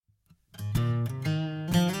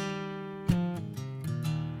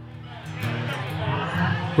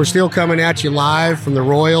We're still coming at you live from the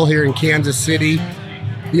Royal here in Kansas City.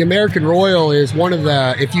 The American Royal is one of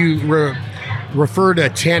the, if you refer to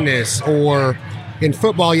tennis, or in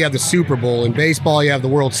football you have the Super Bowl, in baseball you have the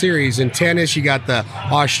World Series, in tennis you got the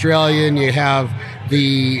Australian, you have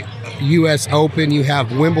the U.S. Open, you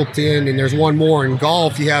have Wimbledon, and there's one more. In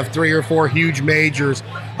golf you have 3 or 4 huge majors.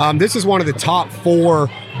 This is one of the top 4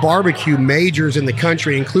 barbecue majors in the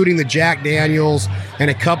country, including the Jack Daniels and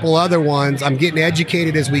a couple other ones. I'm getting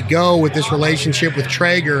educated as we go with this relationship with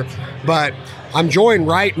Traeger, but I'm joined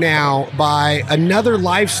right now by another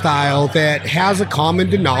lifestyle that has a common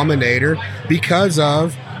denominator because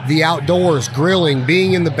of the outdoors, grilling,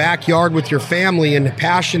 being in the backyard with your family, and the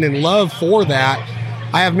passion and love for that.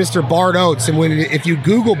 I have Mr. Bart Oates, and if you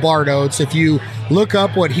Google Bart Oates, if you look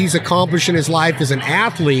up what he's accomplished in his life as an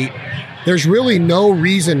athlete, there's really no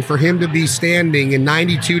reason for him to be standing in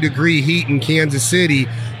 92-degree heat in Kansas City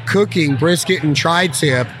cooking brisket and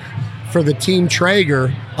tri-tip for the Team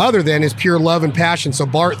Traeger other than his pure love and passion. So,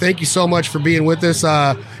 Bart, thank you so much for being with us.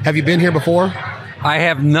 Have you been here before? I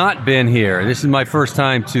have not been here. This is my first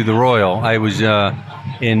time to the Royal. I was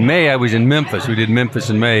in May. I was in Memphis. We did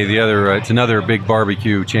Memphis in May. It's another big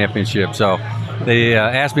barbecue championship. So they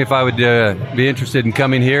asked me if I would be interested in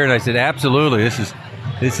coming here, and I said absolutely.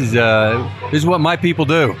 This is what my people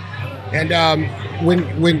do. And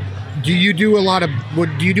when do you do a lot of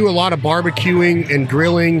barbecuing and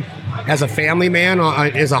grilling as a family man,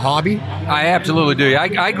 as a hobby? I absolutely do.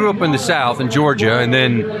 I grew up in the South in Georgia, and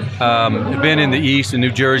then been in the East in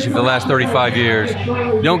New Jersey for the last 35 years.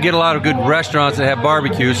 You don't get a lot of good restaurants that have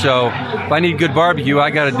barbecue, so if I need good barbecue,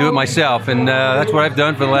 I got to do it myself, and that's what I've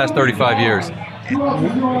done for the last 35 years.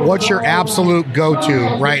 What's your absolute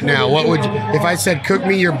go-to right now? If I said cook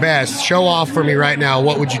me your best, show off for me right now,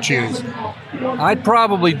 what would you choose? I'd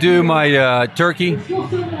probably do my turkey.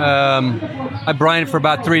 I brine it for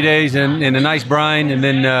about 3 days in a nice brine, and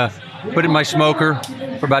then put it in my smoker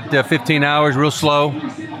for about 15 hours, real slow,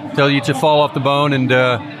 till you to fall off the bone. And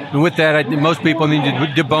with that, most people need to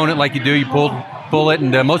debone it like you do. You pull it,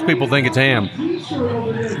 and most people think it's ham.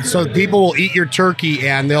 So people will eat your turkey,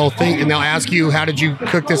 and they'll ask you, how did you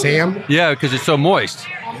cook this ham? Yeah, because it's so moist.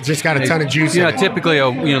 It's just got a ton of juice in it. Typically,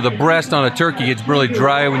 the breast on a turkey gets really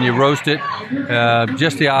dry when you roast it.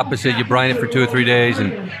 Just the opposite. You brine it for 2 or 3 days,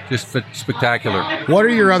 and just spectacular. What are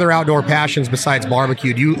your other outdoor passions besides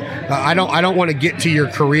barbecue? I don't want to get to your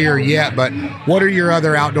career yet, but what are your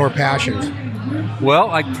other outdoor passions? Well,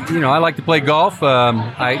 I like to play golf.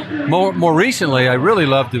 More recently, I really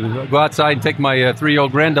love to go outside and take my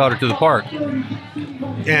 3-year-old granddaughter to the park.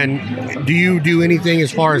 And do you do anything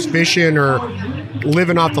as far as fishing or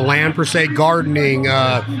living off the land per se, gardening,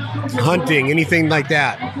 hunting, anything like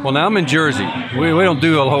that? Well, now I'm in Jersey. We don't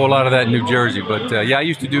do a whole lot of that in New Jersey, but I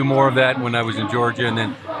used to do more of that when I was in Georgia. And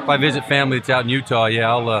then if I visit family that's out in Utah,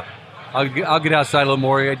 I'll get outside a little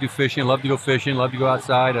more. I do fishing. Love to go fishing. Love to go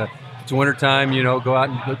outside. It's wintertime, go out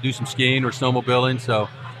and do some skiing or snowmobiling. So,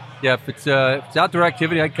 yeah, if it's outdoor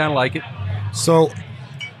activity, I kind of like it. So,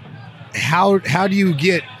 how do you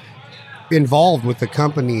get involved with the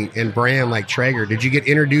company and brand like Traeger? Did you get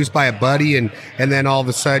introduced by a buddy and then all of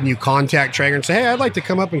a sudden you contact Traeger and say, hey, I'd like to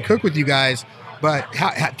come up and cook with you guys? But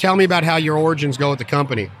tell me about how your origins go with the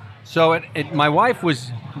company. So, my wife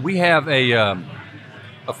we have a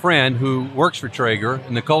friend who works for Traeger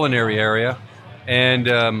in the culinary area. And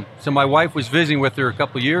so my wife was visiting with her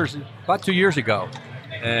about 2 years ago.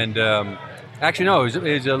 And actually, no, it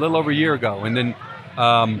was a little over a year ago. And then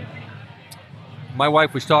my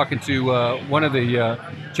wife was talking to one of the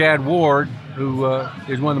Chad Ward, who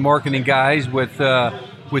is one of the marketing guys with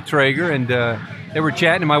Traeger. And they were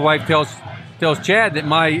chatting, and my wife tells Chad that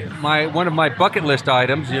my one of my bucket list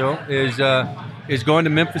items, is going to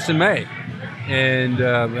Memphis in May. And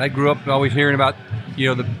I grew up always hearing about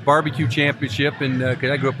the barbecue championship, and because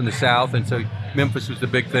I grew up in the South, and so Memphis was the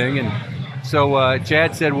big thing. And so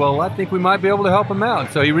Chad said, well, I think we might be able to help him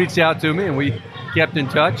out. So he reached out to me, and we kept in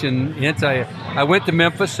touch. And hence I went to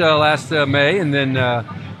Memphis last May, and then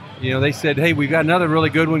they said, hey, we've got another really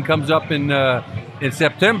good one comes up in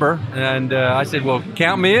September. And I said, well,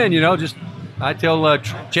 count me in. I tell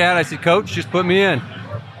Chad, I said, Coach, just put me in.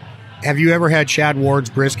 Have you ever had Chad Ward's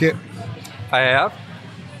brisket? I have.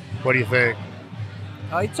 What do you think?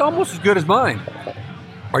 It's almost as good as mine.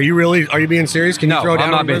 Are you being serious? Can you throw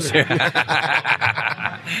down? No, I'm not being serious.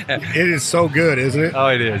 It is so good, isn't it? Oh,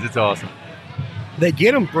 it is. It's awesome. They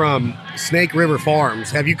get them from Snake River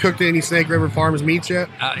Farms. Have you cooked any Snake River Farms meats yet?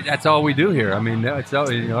 That's all we do here. I mean, I've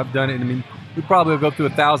done it. I mean, we probably go up to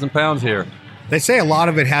 1,000 pounds here. They say a lot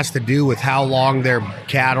of it has to do with how long their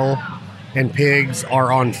cattle and pigs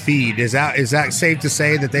are on feed. Is that safe to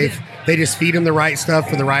say that they just feed them the right stuff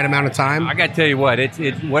for the right amount of time? I got to tell you what, it's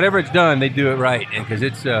whatever it's done, they do it right, and because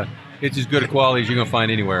it's as good a quality as you're going to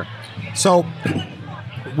find anywhere. So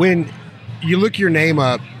when you look your name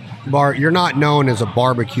up, Bart, you're not known as a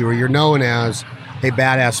barbecuer. You're known as a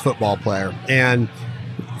badass football player, and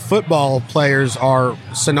football players are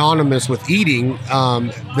synonymous with eating.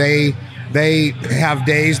 They have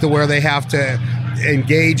days to where they have to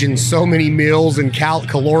engage in so many meals and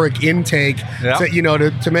caloric intake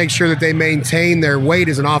to make sure that they maintain their weight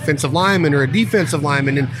as an offensive lineman or a defensive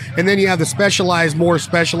lineman. And then you have the more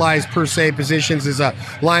specialized per se positions as a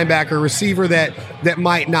linebacker, receiver that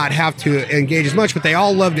might not have to engage as much, but they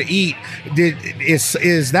all love to eat.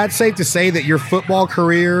 Is that safe to say that your football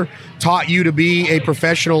career taught you to be a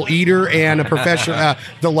professional eater and a professional,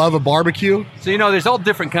 the love of barbecue? So, there's all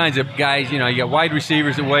different kinds of guys. You got wide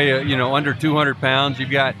receivers that weigh, under 200 pounds. You've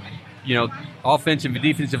got, offensive and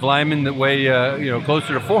defensive linemen that weigh,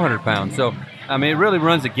 closer to 400 pounds. So, it really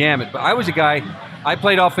runs the gamut. But I was a guy, I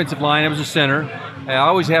played offensive line. I was a center. I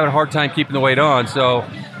always had a hard time keeping the weight on. So,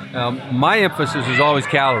 my emphasis was always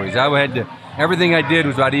calories. Everything I did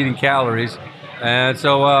was about eating calories. And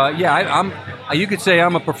so, you could say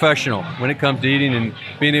I'm a professional when it comes to eating and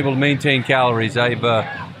being able to maintain calories. I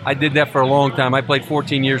did that for a long time. I played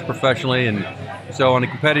 14 years professionally, and so on a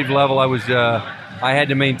competitive level, I had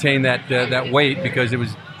to maintain that weight because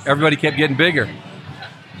everybody kept getting bigger.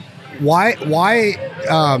 Why?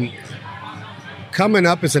 Coming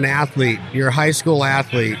up as an athlete, you're a high school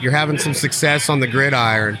athlete, you're having some success on the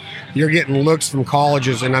gridiron, you're getting looks from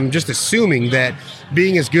colleges, and I'm just assuming that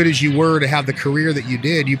being as good as you were to have the career that you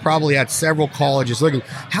did, you probably had several colleges looking.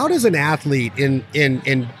 How does an athlete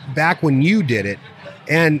in back when you did it,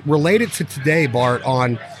 and relate it to today, Bart,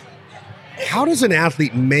 on how does an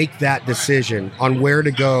athlete make that decision on where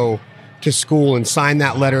to go to school and sign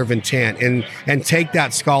that letter of intent and take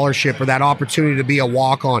that scholarship or that opportunity to be a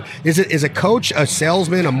walk-on? Is a coach a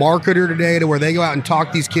salesman, a marketer today, to where they go out and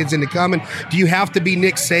talk these kids into coming? Do you have to be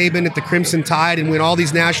Nick Saban at the Crimson Tide and win all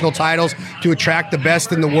these national titles to attract the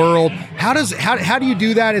best in the world? How do you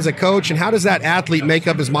do that as a coach, and how does that athlete make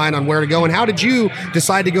up his mind on where to go? And how did you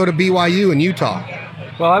decide to go to BYU in Utah?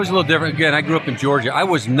 Well, I was a little different. Again, I grew up in Georgia. I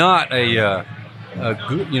was not a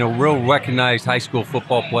real recognized high school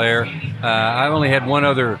football player. I only had one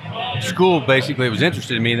other school basically that was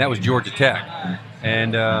interested in me, and that was Georgia Tech.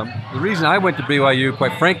 And the reason I went to BYU,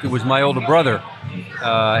 quite frankly, was my older brother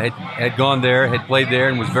had gone there, had played there,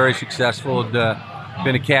 and was very successful. Had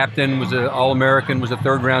been a captain, was an All-American, was a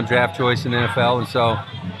third-round draft choice in the NFL, and so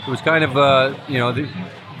it was kind of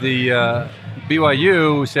the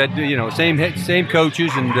BYU said same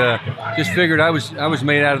coaches, and just figured I was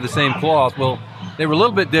made out of the same cloth. Well, they were a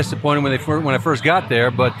little bit disappointed when I first got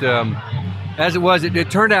there, but as it was,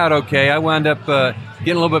 it turned out okay. I wound up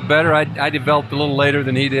getting a little bit better. I developed a little later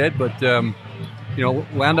than he did, but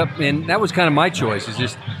wound up, and that was kind of my choice.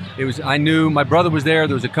 I knew my brother was there.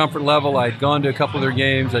 There was a comfort level. I had gone to a couple of their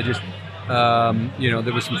games. I just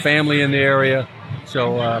there was some family in the area,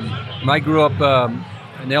 so I grew up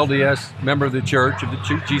an LDS member of the Church of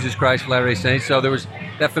the Jesus Christ of Latter-day Saints, so there was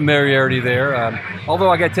that familiarity there.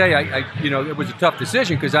 Although I got to tell you, it was a tough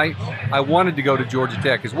decision because I wanted to go to Georgia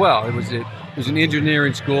Tech as well. It was an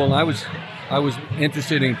engineering school, and I was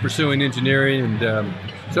interested in pursuing engineering, and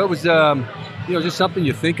so it was just something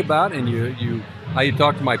you think about, and I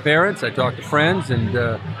talked to my parents, I talked to friends, and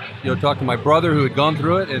talked to my brother who had gone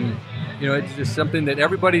through it, and it's just something that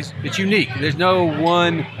it's unique. There's no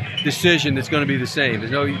one decision that's going to be the same.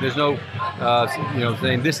 There's no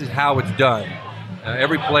saying this is how it's done.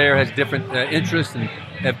 Every player has different interests and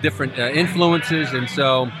have different influences, and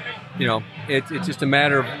so it's just a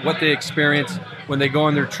matter of what they experience when they go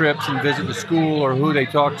on their trips and visit the school or who they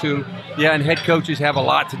talk to. Yeah, and head coaches have a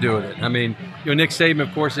lot to do with it. I mean, Nick Saban,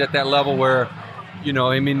 of course, is at that level where in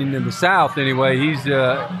the South anyway, he's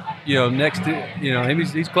next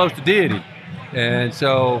to he's close to deity, and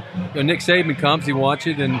so Nick Saban comes, he wants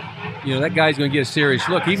it, and that guy's going to get a serious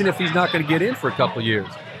look, even if he's not going to get in for a couple of years.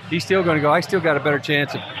 He's still going to go. I still got a better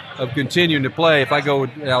chance of continuing to play if I go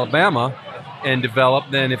with Alabama and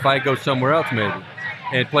develop than if I go somewhere else maybe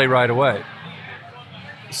and play right away.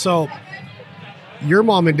 So your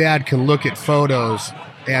mom and dad can look at photos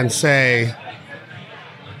and say,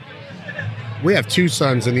 we have two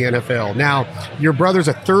sons in the NFL. Now, your brother's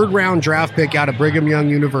a third-round draft pick out of Brigham Young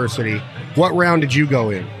University. What round did you go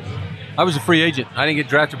in? I was a free agent. I didn't get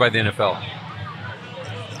drafted by the NFL.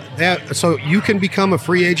 So you can become a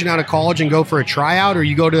free agent out of college and go for a tryout, or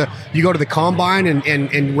you go to the combine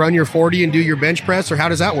and run your 40 and do your bench press, or how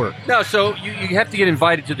does that work? No, so you have to get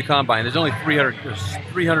invited to the combine. There's only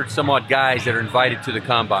 300 some odd guys that are invited to the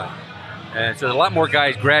combine, and so there's a lot more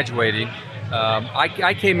guys graduating.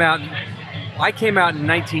 I came out in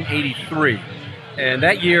 1983, and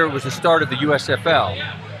that year was the start of the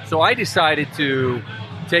USFL. So I decided to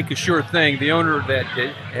take a sure thing. The owner that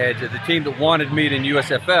had the team that wanted me in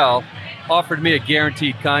USFL offered me a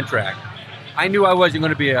guaranteed contract. I knew I wasn't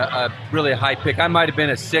going to be a really high pick. I might have been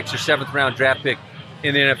a 6th or 7th round draft pick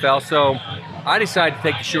in the NFL. So I decided to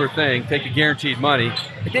take the sure thing, take the guaranteed money.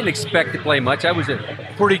 I didn't expect to play much. I was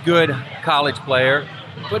a pretty good college player,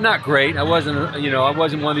 but not great. I wasn't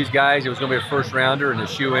one of these guys that was going to be a first rounder and a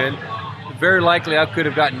shoe-in. Very likely I could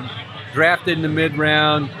have gotten drafted in the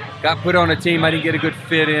mid-round, got put on a team I didn't get a good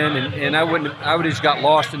fit in, and I would have just got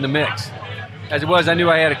lost in the mix. As it was, I knew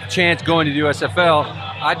I had a chance going to the USFL.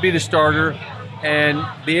 I'd be the starter and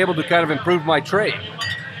be able to kind of improve my trade.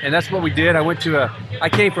 And that's what we did. I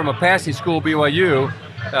came from a passing school, BYU.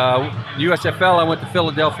 USFL, I went to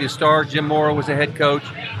Philadelphia Stars. Jim Mora was the head coach.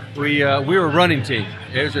 We were a running team.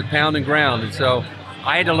 It was a pound and ground, and so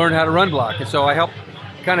I had to learn how to run block. And so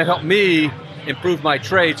helped me improve my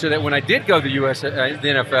trade so that when I did go to the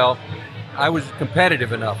NFL, I was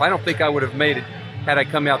competitive enough. I don't think I would have made it had I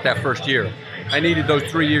come out that first year. I needed those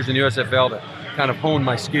 3 years in the USFL to kind of hone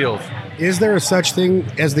my skills. Is there a such thing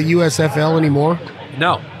as the USFL anymore?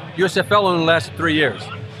 No. USFL only lasted 3 years.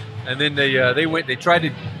 And then they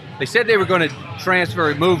said they were going to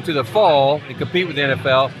transfer and move to the fall and compete with the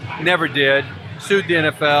NFL. Never did. Sued the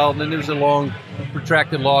NFL, and then there was a long,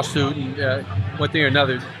 protracted lawsuit, and one thing or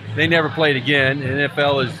another. They never played again. And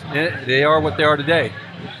NFL they are what they are today.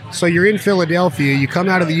 So you're in Philadelphia, you come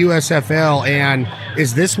out of the USFL, and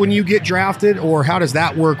is this when you get drafted, or how does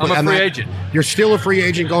that work? I'm a free agent. You're still a free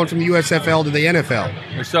agent going from the USFL to the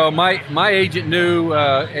NFL. So my agent knew,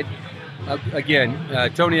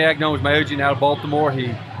 Tony Agnon was my agent out of Baltimore. He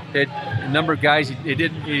had a number of guys. He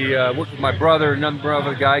worked with my brother, a number of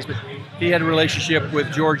other guys, but he had a relationship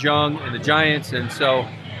with George Young and the Giants, and so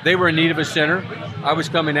they were in need of a center. I was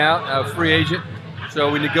coming out, a free agent. So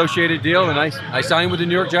we negotiated a deal, and I signed with the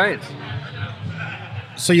New York Giants.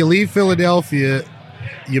 So you leave Philadelphia,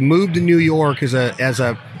 you move to New York as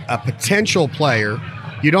a potential player.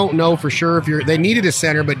 You don't know for sure if they needed a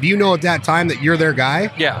center, but do you know at that time that you're their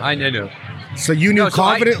guy? Yeah, I knew. So you knew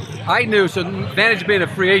confident? I knew. So the advantage of being a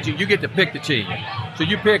free agent, you get to pick the team. So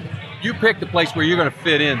you pick the place where you're going to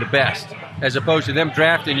fit in the best, as opposed to them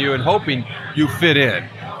drafting you and hoping you fit in.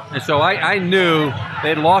 And so I knew they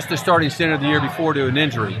had lost the starting center the year before to an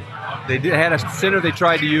injury. They had a center they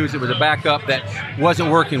tried to use. It was a backup that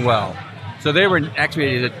wasn't working well. So they were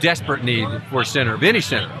actually in a desperate need for a center, of any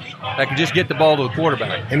center, that could just get the ball to the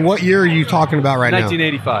quarterback. And what year are you talking about right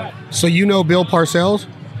 1985. now? So you know Bill Parcells?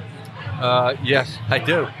 Yes, I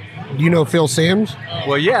do. Do you know Phil Simms?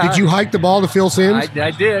 Well, yeah. Did you hike the ball to Phil Simms?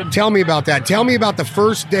 I did. Tell me about that. Tell me about the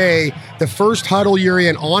first day, the first huddle you're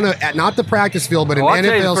in at not the practice field, but an NFL stadium.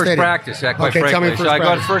 I'll tell you the first practice, quite frankly. Tell me first I practice.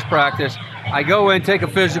 go to first practice. I go in, take a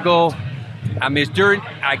physical. I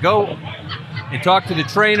go and talk to the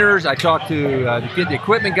trainers. I talk to the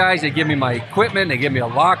equipment guys. They give me my equipment. They give me a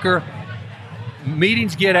locker.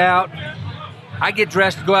 Meetings get out. I get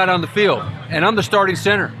dressed to go out on the field, and I'm the starting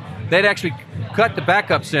center. They'd actually cut the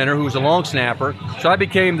backup center, who was a long snapper. So I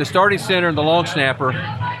became the starting center and the long snapper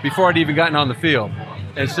before I'd even gotten on the field.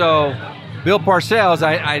 And so Bill Parcells,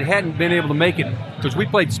 I hadn't been able to make it because we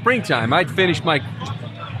played springtime. I'd finished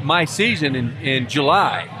my season in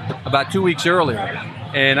July, about 2 weeks earlier.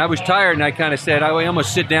 And I was tired, and I kind of said, I'm going to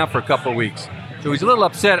sit down for a couple of weeks. So he's a little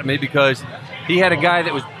upset at me because he had a guy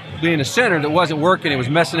that was being a center that wasn't working. It was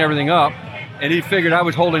messing everything up. And he figured I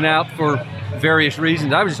was holding out for various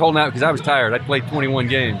reasons. I was just holding out because I was tired. I'd played 21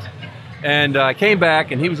 games. And I came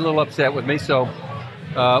back, and he was a little upset with me. So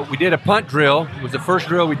we did a punt drill. It was the first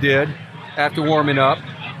drill we did after warming up.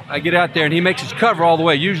 I get out there, and he makes us cover all the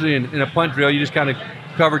way. Usually in a punt drill, you just kind of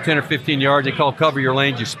cover 10 or 15 yards. They call cover your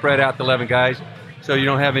lanes. You spread out the 11 guys so you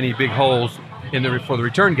don't have any big holes for the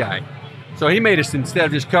return guy. So he made us, instead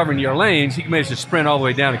of just covering your lanes, he made us just sprint all the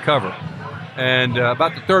way down and cover. And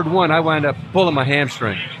about the third one, I wound up pulling my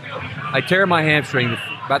hamstring. I tear my hamstring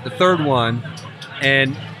about the third one,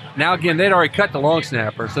 and now again, they'd already cut the long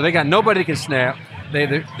snapper, so they got nobody that can snap.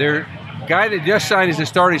 Their guy that just signed as a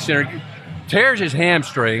starting center tears his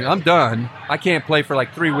hamstring. I'm done. I can't play for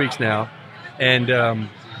like 3 weeks now, and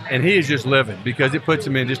he is just living because it puts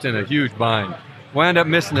him in a huge bind. Wound up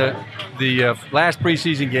missing the the last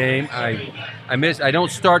preseason game, I missed. I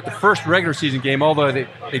don't start the first regular season game, although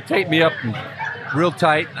they taped me up real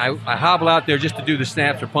tight. I hobble out there just to do the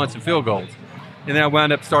snaps or punts and field goals, and then I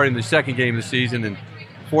wound up starting the second game of the season. And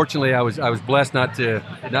fortunately, I was blessed not to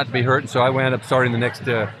be hurt, and so I wound up starting the next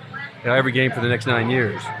every game for the next 9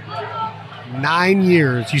 years. 9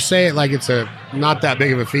 years. You say it like it's not that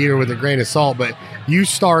big of a feat or with a grain of salt, but you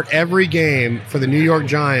start every game for the New York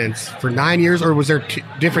Giants for 9 years, or was there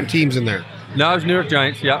different teams in there? No, it was New York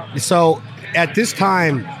Giants, yeah. So at this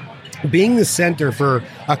time, being the center for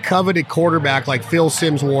a coveted quarterback like Phil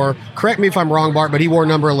Simms wore, correct me if I'm wrong, Bart, but he wore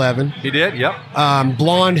number 11. He did, yep.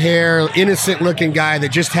 Blonde hair, innocent-looking guy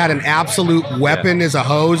that just had an absolute weapon as a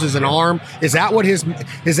hose, as an arm. Is that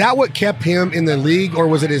what kept him in the league, or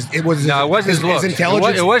was it his? It wasn't his looks. His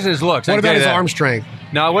intelligence. It wasn't his looks. What about his arm strength?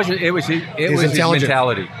 No, it wasn't. It was his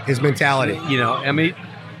mentality. His mentality. You know, I mean,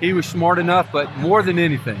 he was smart enough, but more than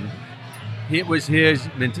anything, it was his.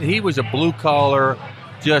 He was a blue collar,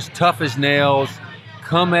 just tough as nails,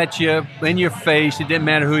 come at you in your face. It didn't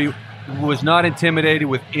matter who you was. Not intimidated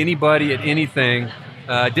with anybody at anything.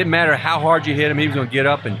 It didn't matter how hard you hit him. He was going to get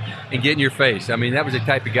up and get in your face. I mean, that was the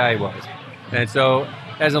type of guy he was. And so,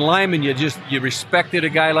 as a lineman, you respected a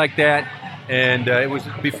guy like that. And it was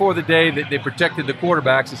before the day that they protected the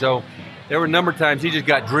quarterbacks, and so there were a number of times he just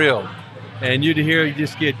got drilled, and you'd hear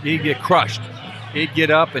he'd get crushed. He'd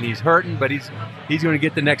get up and he's hurting, but he's going to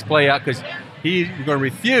get the next play out because he's going to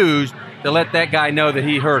refuse to let that guy know that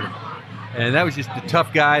he hurt him. And that was just the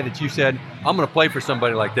tough guy that you said, I'm going to play for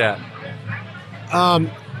somebody like that.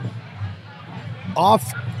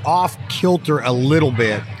 Off kilter a little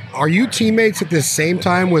bit. Are you teammates at the same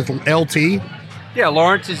time with LT? Yeah,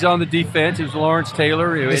 Lawrence is on the defense. It was Lawrence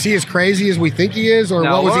Taylor. Is he as crazy as we think he is, or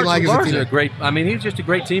what was he like as a teammate? He was just a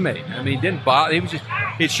great teammate. I mean, he didn't bother.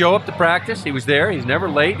 He'd show up to practice. He was there. He's never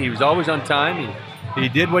late. He was always on time. He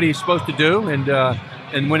did what he was supposed to do,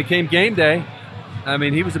 and when it came game day, I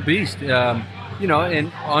mean, he was a beast. And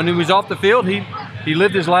when he was off the field, he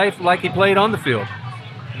lived his life like he played on the field,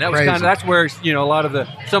 and that was that's where a lot of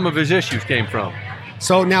some of his issues came from.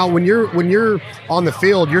 So now when you're on the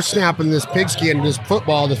field, you're snapping this pigskin, this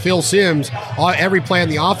football to Phil Simms every play on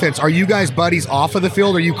the offense. Are you guys buddies off of the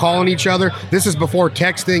field? Are you calling each other? This is before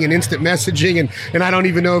texting and instant messaging, and I don't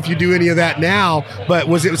even know if you do any of that now, but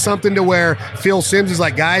was it something to where Phil Simms is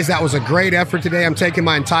like, guys, that was a great effort today. I'm taking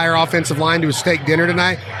my entire offensive line to a steak dinner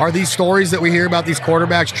tonight. Are these stories that we hear about these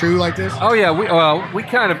quarterbacks true like this? Oh, yeah. We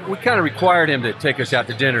kind of required him to take us out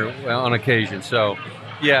to dinner on occasion, so...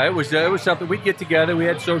 Yeah, it was something. We'd get together. We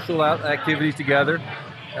had social activities together.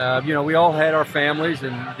 We all had our families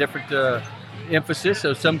and different emphasis.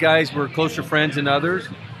 So some guys were closer friends than others.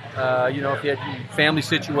 If you had family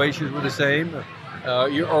situations were the same,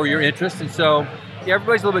 or your interests. And so,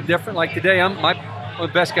 everybody's a little bit different. Like today, one of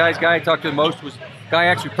the best guy I talked to the most was guy I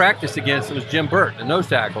actually practiced against. It was Jim Burt, the nose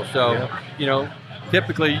tackle. So,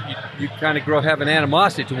 typically you kind of have an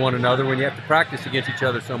animosity to one another when you have to practice against each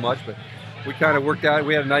other so much, but. We kind of worked out.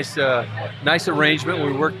 We had a nice arrangement.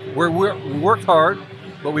 We worked hard,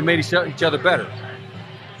 but we made each other better.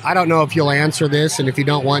 I don't know if you'll answer this, and if you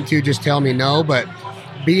don't want to, just tell me no. But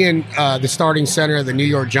being the starting center of the New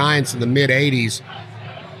York Giants in the mid '80s,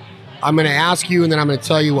 I'm going to ask you, and then I'm going to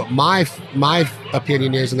tell you what my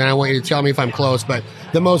opinion is, and then I want you to tell me if I'm close. But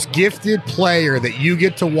the most gifted player that you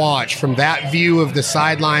get to watch from that view of the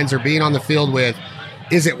sidelines or being on the field with.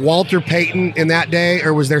 Is it Walter Payton in that day,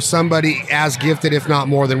 or was there somebody as gifted, if not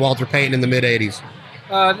more, than Walter Payton in the mid-'80s?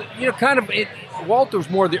 Walter was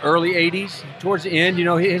more the early 80s. Towards the end,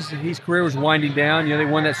 his career was winding down. They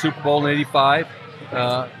won that Super Bowl in '85,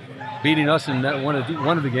 beating us in one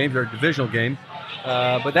of the games, our divisional game.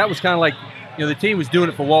 But that was kind of like, the team was doing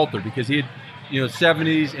it for Walter because he had,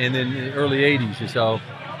 70s and then early 80s. And so,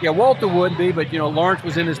 Walter would be, but, Lawrence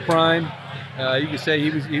was in his prime. You could say he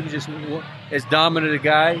was just as dominant a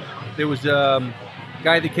guy. There was a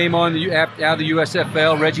guy that came on out of the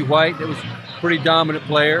USFL, Reggie White, that was a pretty dominant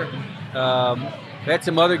player. We had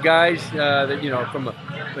some other guys that, from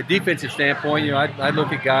a defensive standpoint, I'd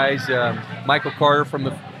look at guys, Michael Carter from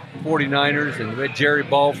the 49ers, and we had Jerry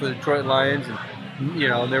Ball for the Detroit Lions.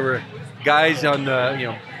 And, there were guys on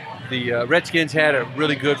the Redskins had a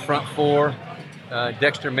really good front four,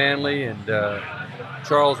 Dexter Manley and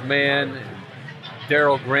Charles Mann, and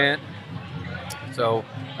Darryl Grant. So,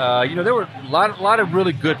 there were a lot of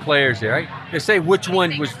really good players there. They say which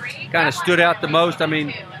one was kind of stood out the most. I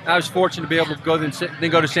mean, I was fortunate to be able to go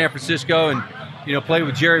to San Francisco and, play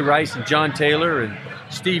with Jerry Rice and John Taylor and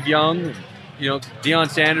Steve Young. And, Deion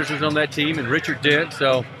Sanders was on that team and Richard Dent.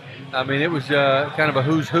 So, I mean, it was kind of a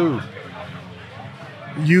who's who.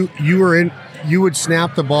 You would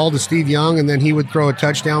snap the ball to Steve Young, and then he would throw a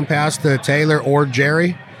touchdown pass to Taylor or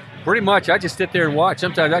Jerry? Pretty much. I just sit there and watch.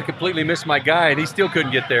 Sometimes I completely miss my guy, and he still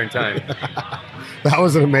couldn't get there in time. That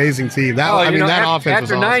was an amazing team. That offense was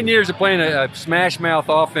after awesome. 9 years of playing a smash mouth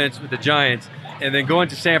offense with the Giants, and then going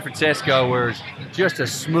to San Francisco, where it's just a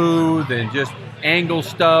smooth and just angle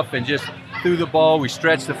stuff and just threw the ball. We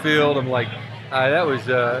stretched the field. I'm like, that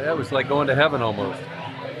was like going to heaven almost.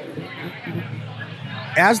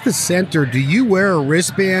 As the center, do you wear a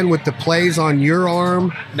wristband with the plays on your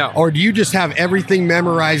arm? No. Or do you just have everything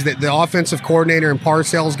memorized that the offensive coordinator and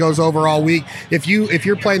Parcells goes over all week? If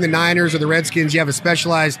you're playing the Niners or the Redskins, you have a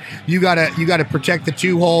specialized. You gotta protect the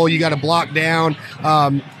 2-hole. You gotta block down.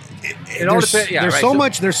 It all depends. Yeah, there's right. so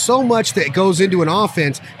much. There's so much that goes into an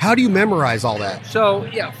offense. How do you memorize all that? So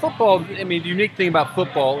yeah, football. I mean, the unique thing about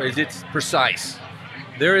football is it's precise.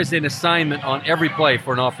 There is an assignment on every play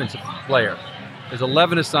for an offensive player. There's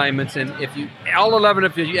 11 assignments, and if you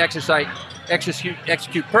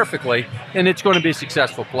execute perfectly, then it's going to be a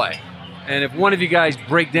successful play. And if one of you guys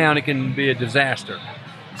break down, it can be a disaster.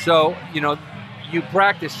 So you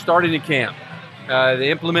practice starting in camp.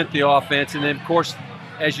 They implement the offense, and then of course,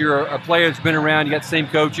 as you're a player that's been around, you got the same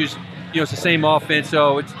coaches. It's the same offense,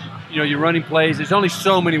 so it's you're running plays. There's only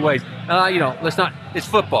so many ways. It's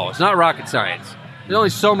football. It's not rocket science. There's only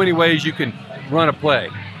so many ways you can run a play.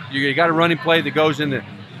 You got a running play that goes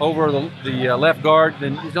over the left guard.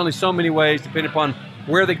 Then there's only so many ways, depending upon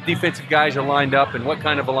where the defensive guys are lined up and what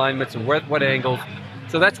kind of alignments and what angles.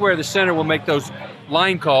 So that's where the center will make those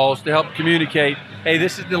line calls to help communicate. Hey,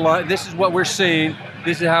 this is the line. This is what we're seeing.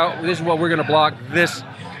 This is what we're going to block this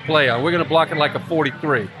play on. We're going to block it like a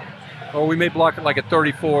 43, or we may block it like a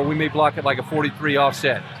 34. We may block it like a 43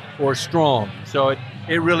 offset or strong. So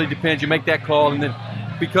it really depends. You make that call, and then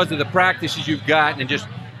because of the practices you've got and just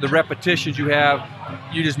the repetitions you have,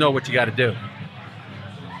 you just know what you got to do.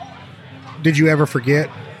 Did you ever forget?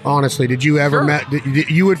 Honestly, did you ever? Sure.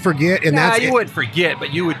 You would forget, and you wouldn't forget,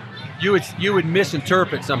 but you would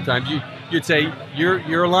misinterpret sometimes. You'd say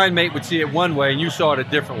your line mate would see it one way, and you saw it a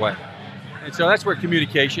different way. And so that's where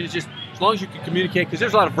communication is. Just as long as you can communicate, because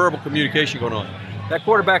there's a lot of verbal communication going on. That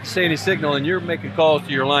quarterback is saying his signal, and you're making calls to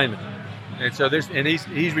your lineman, and so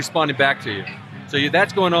he's responding back to you. So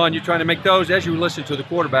that's going on. You're trying to make those as you listen to the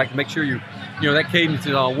quarterback to make sure that cadence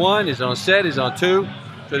is on 1, is on set, is on 2,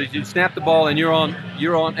 so that you snap the ball and you're on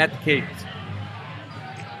at the cadence.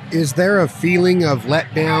 Is there a feeling of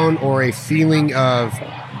letdown or a feeling of,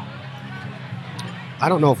 I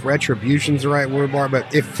don't know if retribution's the right word, Bart,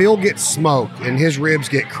 but if Phil gets smoked and his ribs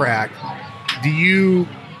get cracked, do you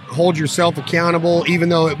hold yourself accountable even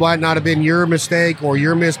though it might not have been your mistake or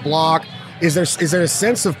your missed block? Is there a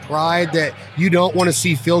sense of pride that you don't want to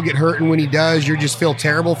see Phil get hurt, and when he does, you just feel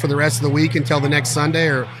terrible for the rest of the week until the next Sunday?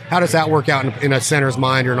 Or how does that work out in a center's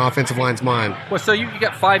mind or an offensive line's mind? Well, so you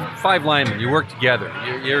got five linemen. You work together.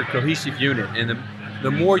 You're a cohesive unit, and the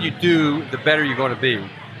more you do, the better you're going to be.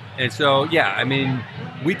 And so, yeah, I mean,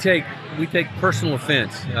 we take personal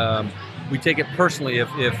offense. We take it personally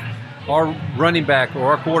if our running back or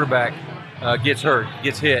our quarterback gets hurt,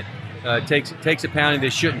 gets hit, takes a pounding they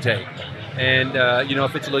shouldn't take. And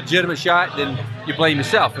if it's a legitimate shot, then you blame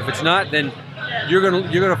yourself. If it's not, then you're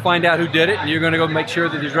gonna find out who did it, and you're gonna go make sure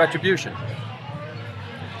that there's retribution.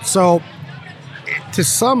 So, to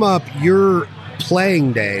sum up your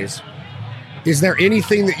playing days, is there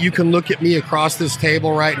anything that you can look at me across this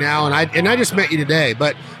table right now? And I just met you today,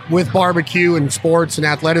 but with barbecue and sports and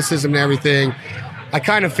athleticism and everything, I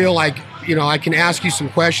kind of feel like I can ask you some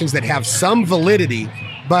questions that have some validity,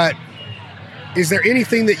 but. Is there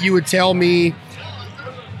anything that you would tell me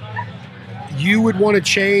you would want to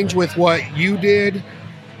change with what you did,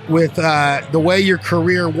 with the way your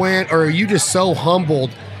career went, or are you just so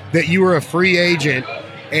humbled that you were a free agent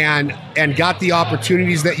and got the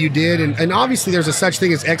opportunities that you did? And obviously there's a such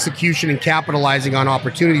thing as execution and capitalizing on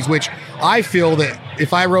opportunities, which I feel that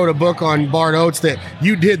if I wrote a book on Bart Oates, that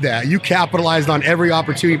you did that. You capitalized on every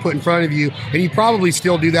opportunity put in front of you, and you probably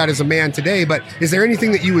still do that as a man today. But is there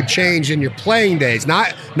anything that you would change in your playing days?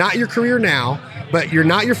 Not your career now, but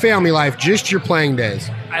not your family life, just your playing days.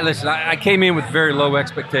 I came in with very low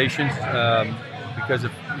expectations because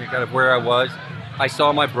of kind of where I was. I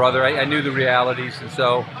saw my brother. I knew the realities, and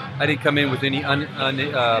so I didn't come in with any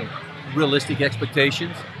realistic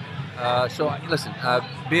expectations.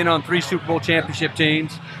 Being on 3 Super Bowl championship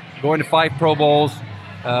teams, going to 5 Pro Bowls,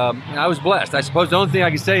 I was blessed. I suppose the only thing I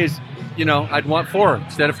can say is, I'd want 4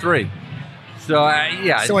 instead of 3. So,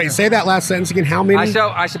 yeah. So wait, say that last sentence again. How many?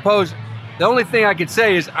 I suppose the only thing I could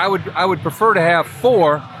say is I would prefer to have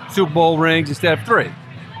 4 Super Bowl rings instead of 3.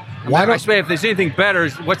 I say if there's anything better,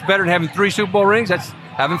 what's better than having 3 Super Bowl rings? That's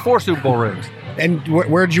having 4 Super Bowl rings. And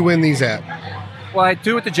where'd you win these at? Well, I had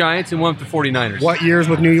 2 with the Giants and 1 with the 49ers. What years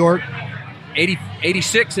with New York?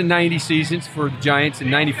 86 and 90 seasons for the Giants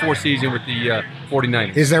and 94 season with the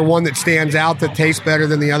 49ers. Is there one that stands out that tastes better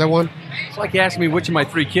than the other one? It's like asking me which of my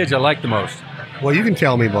 3 kids I like the most. Well, you can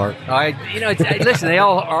tell me, Bart. Listen,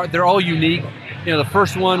 they're all unique. The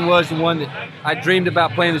first one was the one that I dreamed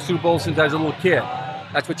about playing the Super Bowl since I was a little kid.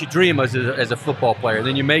 That's what you dream as a football player.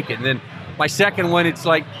 Then you make it. And then my second one, it's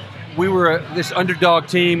like we were this underdog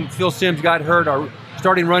team. Phil Simms got hurt. Our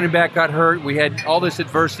starting running back got hurt. We had all this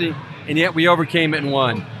adversity, and yet we overcame it and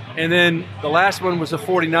won. And then the last one was the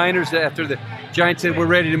 49ers. After the Giants said, we're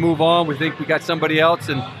ready to move on, we think we got somebody else.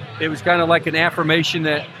 And it was kind of like an affirmation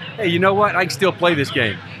that, hey, you know what? I can still play this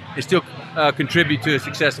game and still contribute to the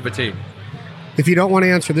success of a team. If you don't want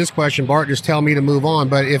to answer this question, Bart, just tell me to move on.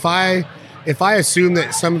 But if I assume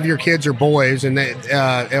that some of your kids are boys and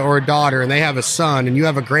or a daughter, and they have a son, and you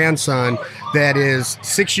have a grandson that is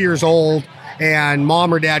 6 years old, and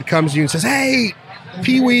mom or dad comes to you and says, "Hey,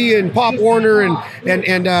 Pee Wee and Pop Warner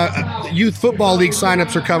and youth football league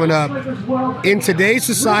signups are coming up." In today's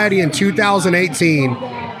society in 2018,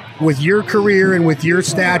 with your career and with your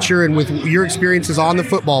stature and with your experiences on the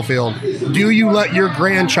football field, do you let your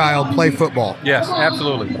grandchild play football? Yes,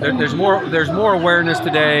 absolutely. There's more awareness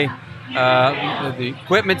today. The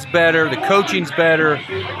equipment's better, the coaching's better,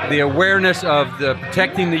 the awareness of the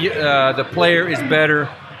protecting the player is better.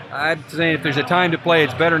 I'm saying if there's a time to play,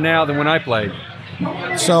 it's better now than when I played.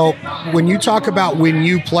 So when you talk about when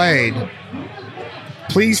you played,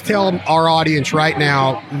 please tell our audience right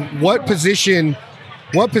now, what position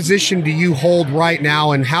do you hold right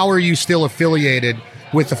now, and how are you still affiliated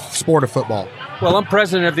with the sport of football? Well, I'm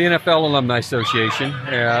president of the NFL Alumni Association.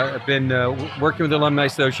 I've been working with the Alumni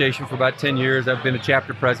Association for about 10 years. I've been a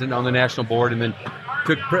chapter president on the national board, and then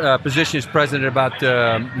took position as president about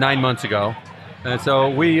 9 months ago. And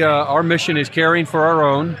so our mission is caring for our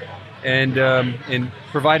own and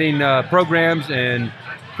providing programs and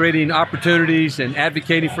creating opportunities and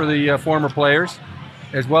advocating for the former players,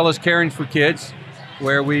 as well as caring for kids,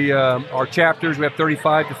 where our chapters, we have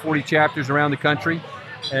 35 to 40 chapters around the country,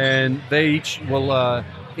 and they each will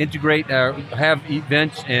integrate, have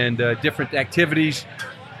events and different activities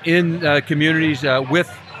in communities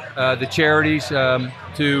with the charities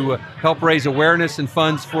to help raise awareness and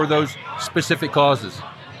funds for those specific causes.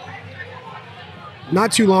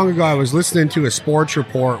 Not too long ago, I was listening to a sports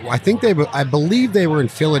report. I believe they were in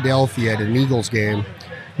Philadelphia at an Eagles game.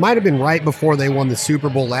 Might have been right before they won the Super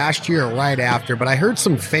Bowl last year or right after, but I heard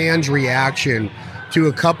some fans' reaction to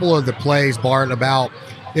a couple of the plays, Bart, about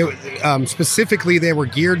specifically they were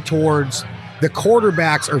geared towards the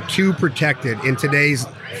quarterbacks are too protected in today's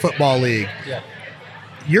football league. Yeah.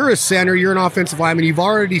 You're a center, you're an offensive lineman, you've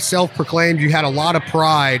already self-proclaimed you had a lot of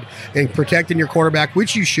pride in protecting your quarterback,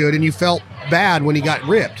 which you should, and you felt bad when he got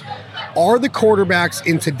ripped. Are the quarterbacks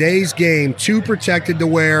in today's game too protected to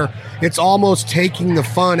where it's almost taking the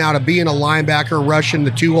fun out of being a linebacker rushing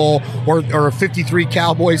the 2-hole or a 53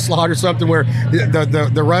 Cowboy slot or something where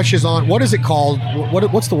the rush is on? What is it called?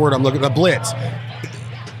 What's the word I'm looking at? A blitz.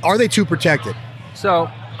 Are they too protected?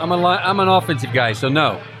 So I'm an offensive guy, so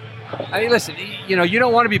no. I mean, listen, you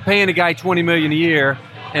don't want to be paying a guy $20 million a year,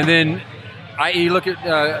 and then you look at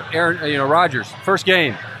Aaron, Rodgers, first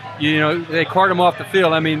game, they cart him off the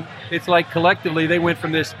field. I mean, it's like collectively they went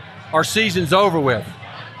from this, our season's over with.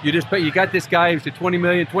 You got this guy who's a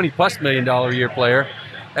 $20+ million a year player,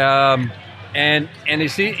 and they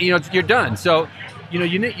see, you're done. So,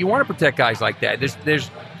 you want to protect guys like that. Does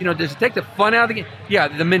it take the fun out of the game? Yeah,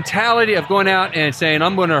 the mentality of going out and saying,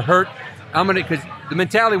 I'm going to hurt, because the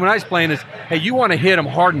mentality when I was playing is, hey, you want to hit him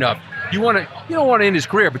hard enough. You don't want to end his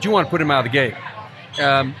career, but you want to put him out of the game.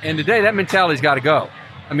 And today that mentality's got to go.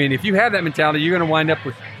 I mean, if you have that mentality, you're going to wind up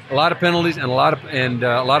with a lot of penalties and a lot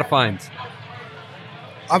of fines.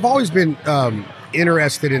 I've always been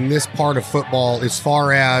interested in this part of football as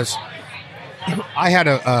far as I had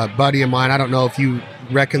a buddy of mine. I don't know if you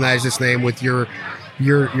recognize this name with your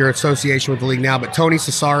association with the league now, but Tony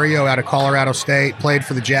Cesario out of Colorado State, played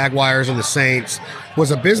for the Jaguars and the Saints, was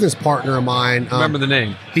a business partner of mine. Remember the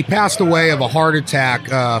name. He passed away of a heart attack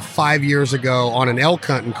 5 years ago on an elk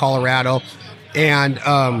hunt in Colorado, and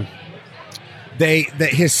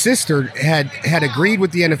his sister had agreed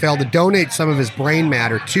with the NFL to donate some of his brain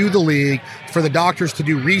matter to the league for the doctors to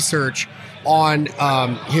do research on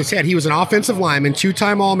his head. He was an offensive lineman,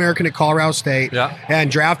 2-time All-American at Colorado State, and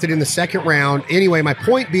drafted in the second round. Anyway, my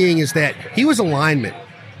point being is that he was a lineman.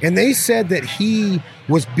 And they said that he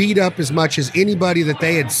was beat up as much as anybody that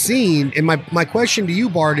they had seen. And my question to you,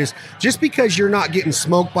 Bart, is just because you're not getting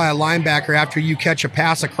smoked by a linebacker after you catch a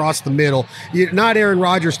pass across the middle, you're not Aaron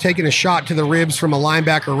Rodgers taking a shot to the ribs from a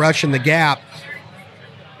linebacker rushing the gap.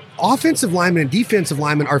 Offensive linemen and defensive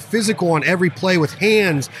linemen are physical on every play with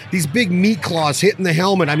hands, these big meat claws hitting the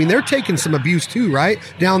helmet. I mean, they're taking some abuse too, right?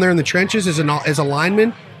 Down there in the trenches as a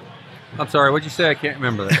lineman. I'm sorry, what'd you say? I can't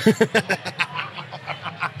remember that.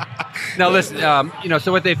 Now, listen,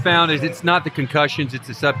 so what they found is it's not the concussions, it's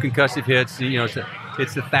the subconcussive hits.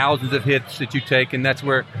 It's the thousands of hits that you take, and that's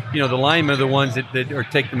where, the linemen are the ones that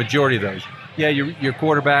take the majority of those. Yeah, your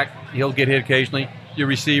quarterback, he'll get hit occasionally. Your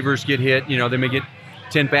receivers get hit. They may get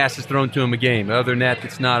 10 passes thrown to him a game. Other than that,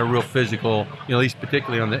 it's not a real physical, at least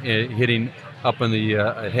particularly on the hitting up in the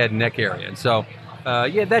head and neck area. And so,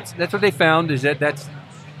 that's what they found is that's,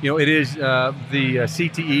 it is the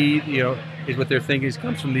CTE, is what they're thinking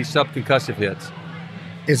comes from these subconcussive hits.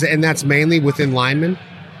 And that's mainly within linemen?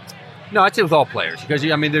 No, I'd say with all players because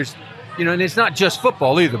there's, and it's not just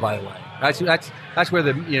football either. By the way, that's where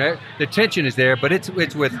the tension is there. But it's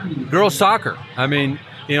with girls soccer.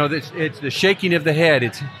 It's the shaking of the head.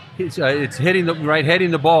 It's hitting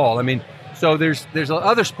the ball. So there's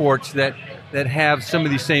other sports that have some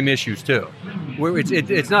of these same issues too. Where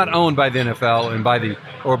it's not owned by the NFL and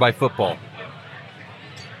by football.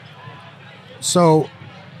 So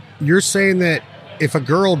you're saying that if a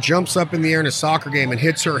girl jumps up in the air in a soccer game and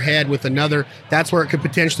hits her head with another, that's where it could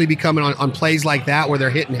potentially be coming on plays like that where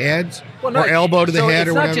they're hitting heads or elbow to the head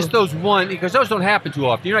or whatever? It's not just those one, because those don't happen too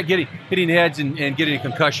often. You're not hitting heads and getting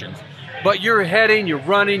concussions. But you're heading, you're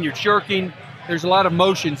running, you're jerking. There's a lot of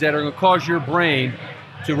motions that are going to cause your brain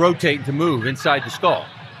to rotate and to move inside the skull.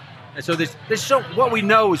 And so what we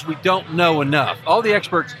know is we don't know enough. All the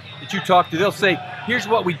experts that you talk to, they'll say, here's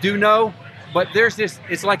what we do know, but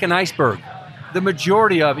it's like an iceberg. The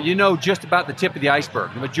majority of it, just about the tip of the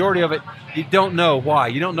iceberg. The majority of it, you don't know why.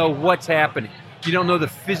 You don't know what's happening. You don't know the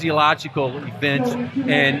physiological events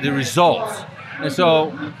and the results. And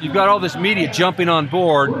so you've got all this media jumping on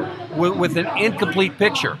board with an incomplete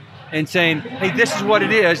picture and saying, hey, this is what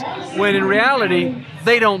it is, when in reality,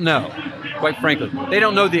 they don't know, quite frankly. They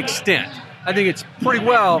don't know the extent. I think it's pretty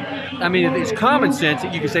well, it's common sense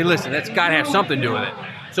that you can say, listen, that's got to have something to do with it.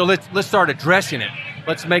 So let's start addressing it.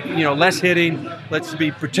 Let's make less hitting. Let's be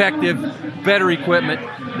protective, better equipment.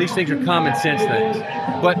 These things are common sense things.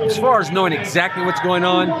 But as far as knowing exactly what's going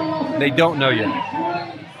on, they don't know yet.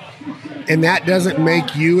 And that doesn't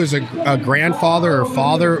make you as a grandfather or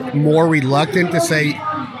father more reluctant to say,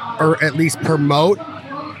 or at least promote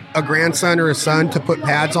a grandson or a son to put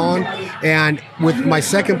pads on? And with my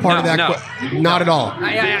second part of that, not at all.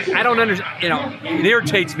 I don't understand. It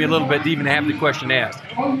irritates me a little bit to even have the question asked,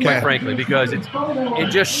 quite frankly, because it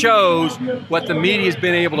just shows what the media has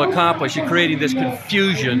been able to accomplish in creating this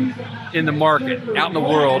confusion in the market, out in the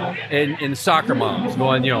world, in soccer moms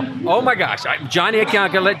going, oh my gosh, Johnny, I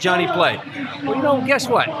can't let Johnny play. Well, guess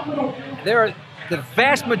what? The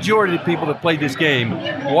vast majority of the people that played this game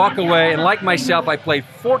walk away, and like myself, I played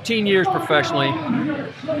 14 years professionally,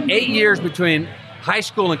 8 years between high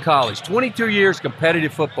school and college, 22 years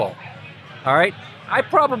competitive football. All right? I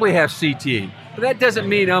probably have CTE, but that doesn't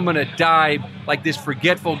mean I'm going to die like this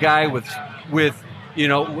forgetful guy with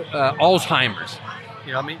Alzheimer's.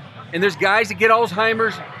 You know what I mean? And there's guys that get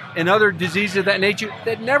Alzheimer's and other diseases of that nature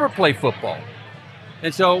that never play football.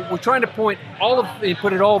 And so we're trying to put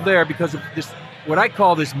it all there because of this, what I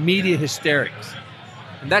call this media hysterics.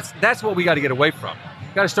 And that's what we got to get away from.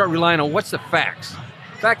 We've got to start relying on what's the facts.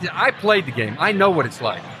 The fact that I played the game. I know what it's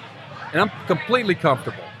like. And I'm completely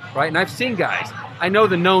comfortable, right? And I've seen guys. I know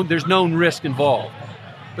there's known risk involved.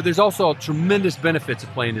 But there's also tremendous benefits of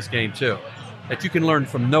playing this game too, that you can learn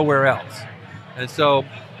from nowhere else. And so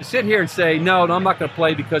to sit here and say, no, I'm not going to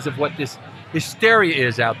play because of what this hysteria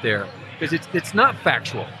is out there, because it's not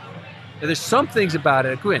factual. There's some things about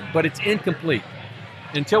it, but it's incomplete.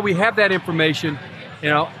 Until we have that information,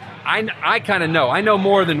 I kind of know. I know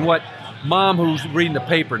more than what mom who's reading the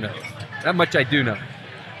paper knows. That much I do know.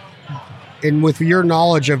 And with your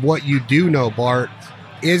knowledge of what you do know, Bart,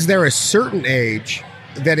 is there a certain age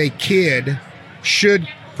that a kid should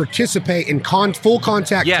participate in full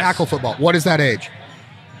contact tackle football? What is that age?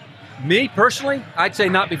 Me, personally, I'd say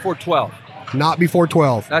not before 12. Not before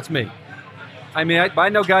 12. That's me. I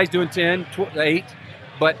know guys doing 10, 8,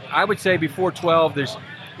 but I would say before 12, there's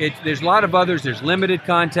a lot of others. There's limited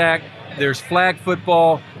contact. There's flag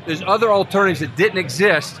football. There's other alternatives that didn't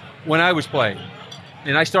exist when I was playing.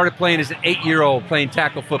 And I started playing as an 8-year-old playing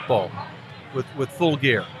tackle football with full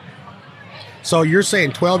gear. So you're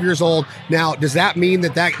saying 12 years old. Now, does that mean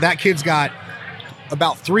that kid's got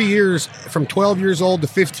about 3 years from 12 years old to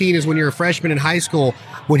 15 is when you're a freshman in high school?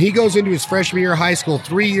 When he goes into his freshman year of high school,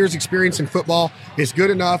 3 years experience in football is good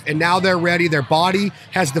enough, and now they're ready. Their body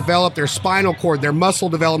has developed, their spinal cord, their muscle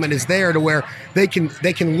development is there to where they can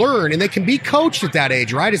learn and they can be coached at that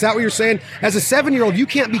age, right? Is that what you're saying? As a 7-year-old, you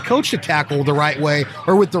can't be coached to tackle the right way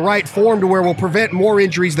or with the right form to where we'll prevent more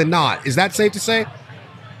injuries than not. Is that safe to say?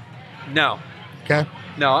 No. Okay.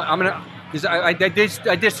 No, I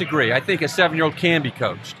disagree. I think a 7-year-old can be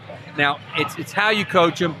coached. Now, it's how you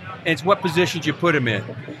coach them, and it's what positions you put them in,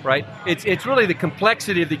 right? It's really the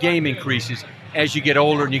complexity of the game increases as you get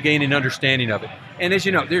older and you gain an understanding of it. And as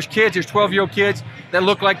you know, there's 12-year-old kids that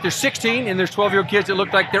look like they're 16, and there's 12-year-old kids that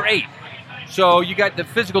look like they're 8. So you got the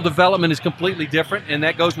physical development is completely different, and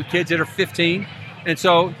that goes with kids that are 15. And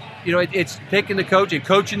so, it's taking the coach and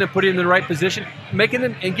coaching them, putting them in the right position, making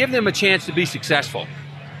them and giving them a chance to be successful.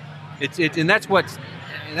 And that's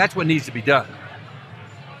what needs to be done.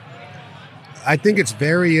 I think it's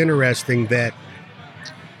very interesting that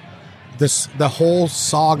the whole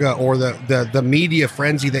saga or the media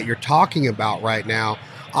frenzy that you're talking about right now.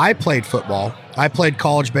 I played football. I played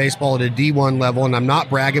college baseball at a D1 level, and I'm not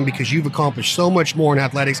bragging because you've accomplished so much more in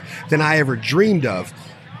athletics than I ever dreamed of.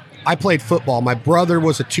 I played football. My brother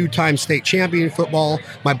was a 2-time state champion in football.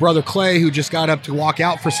 My brother Clay, who just got up to walk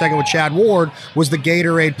out for second with Chad Ward, was the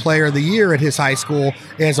Gatorade Player of the Year at his high school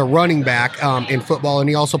as a running back in football, and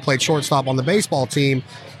he also played shortstop on the baseball team.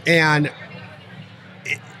 And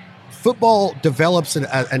football develops an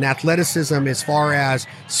athleticism as far as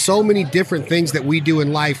so many different things that we do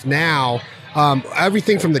in life now.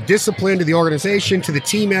 Everything from the discipline to the organization to the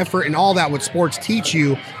team effort and all that what sports teach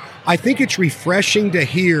you. I think it's refreshing to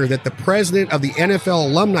hear that the president of the NFL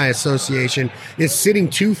Alumni Association is sitting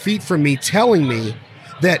 2 feet from me telling me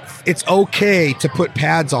that it's okay to put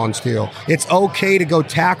pads on still. It's okay to go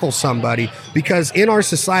tackle somebody because in our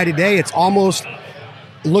society today, it's almost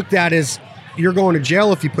looked at as you're going to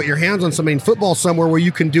jail if you put your hands on somebody in football somewhere where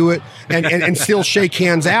you can do it and still shake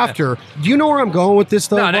hands after. Do you know where I'm going with this,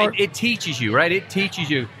 though? No, it teaches you, right? It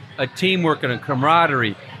teaches you a teamwork and a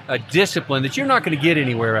camaraderie, a discipline that you're not going to get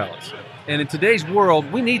anywhere else. And in today's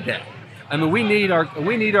world, we need that. I mean, we need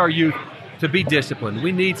our youth to be disciplined.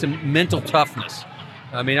 We need some mental toughness.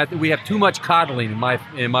 I mean, I think we have too much coddling,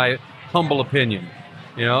 in my humble opinion.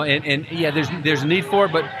 And yeah, there's a need for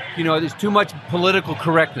it, but there's too much political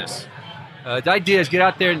correctness. The idea is get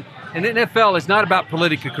out there, and the NFL is not about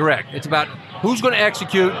politically correct. It's about who's going to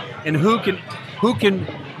execute and who can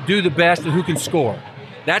do the best and who can score.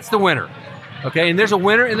 That's the winner. Okay, and there's a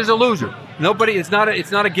winner and there's a loser. It's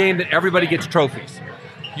not a game that everybody gets trophies.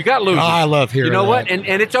 You got losers. I love hearing that. You know what? And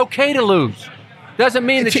it's okay to lose. Doesn't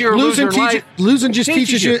mean that you're a loser in life. Losing just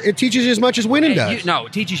teaches you. It teaches you as much as winning does.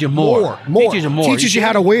 It teaches you more. Teaches you more. Teaches you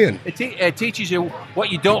how to win. It teaches you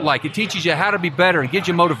what you don't like. It teaches you how to be better and gives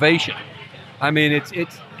you motivation. I mean,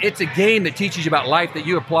 it's a game that teaches you about life that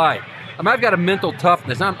you apply. I mean, I've got a mental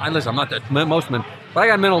toughness. I'm not that most men, but I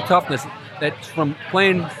got a mental toughness that's from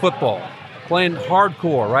playing football, playing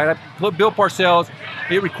hardcore, right? Bill Parcells,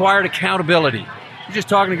 it required accountability. I was just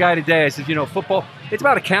talking to a guy today. I said, football, it's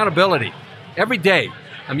about accountability. Every day.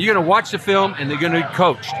 I mean, you're going to watch the film, and they're going to be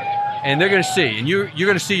coached, and they're going to see, and you're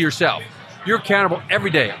going to see yourself. You're accountable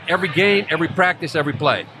every day, every game, every practice, every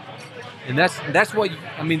play. And that's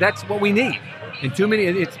what we need. And too many,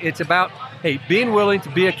 it's about, hey, being willing to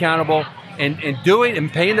be accountable and doing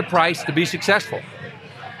and paying the price to be successful.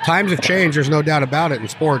 Times have changed, there's no doubt about it in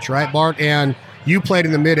sports, right, Bart? And you played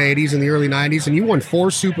in the mid-'80s and the early '90s, and you won 4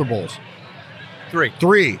 Super Bowls.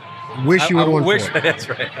 3. Wish you would have won 4. That's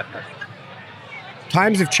right.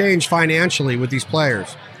 Times have changed financially with these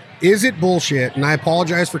players. Is it bullshit? And I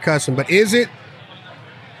apologize for cussing, but do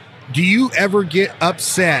you ever get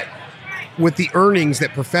upset with the earnings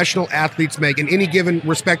that professional athletes make in any given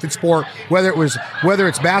respected sport, whether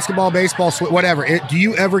it's basketball, baseball, whatever? Do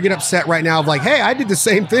you ever get upset right now of like, hey, I did the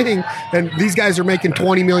same thing, and these guys are making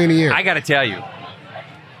 $20 million a year? I got to tell you,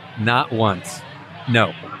 not once.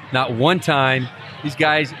 No, not one time. These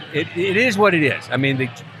guys, it is what it is. I mean,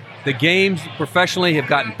 the games professionally have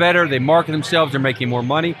gotten better. They market themselves. They're making more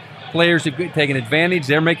money. Players have taken advantage.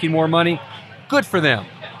 They're making more money. Good for them.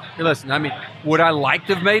 Hey, listen, I mean, would I like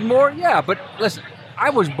to have made more? Yeah, but listen,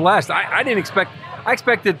 I was blessed. I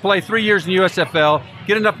expected to play 3 years in the USFL,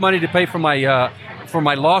 get enough money to pay for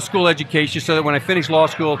my law school education so that when I finished law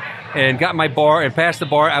school and got my bar and passed the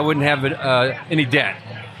bar, I wouldn't have any debt.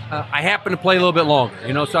 I happened to play a little bit longer,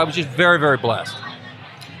 so I was just very, very blessed.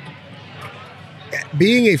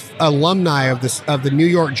 Being an alumni of the New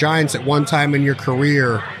York Giants at one time in your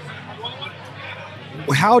career,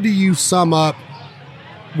 how do you sum up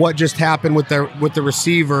what just happened with the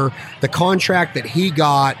receiver, the contract that he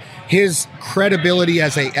got, his credibility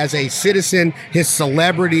as a citizen, his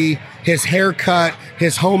celebrity, his haircut,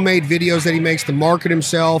 his homemade videos that he makes to market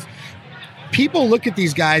himself? People look at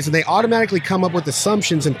these guys and they automatically come up with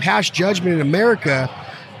assumptions and pass judgment in America,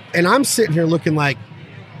 and I'm sitting here looking like,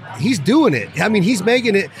 he's doing it. I mean, he's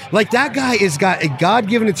making it like that guy has got a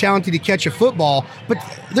God-given talent to catch a football, but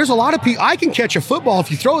there's a lot of people. I can catch a football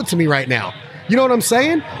if you throw it to me right now. You know what I'm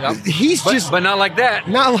saying? Yep. But not like that.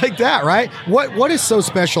 Not like that, right? What is so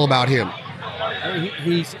special about him?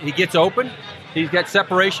 He gets open. He's got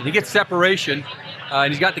separation. He gets separation,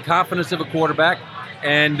 and he's got the confidence of a quarterback.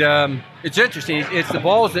 And it's interesting. It's the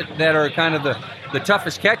balls that are kind of the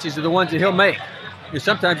toughest catches are the ones that he'll make.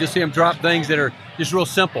 Sometimes you'll see him drop things that are just real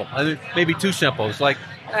simple, maybe too simple. It's like,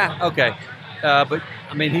 okay. But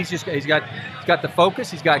I mean, he's got the focus.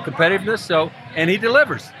 He's got competitiveness. And he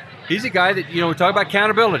delivers. He's a guy that, we talk about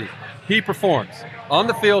accountability. He performs. On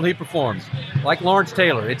the field, he performs. Like Lawrence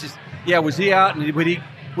Taylor. It's just, was he out and would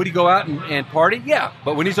he go out and party? Yeah.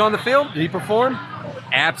 But when he's on the field, did he perform?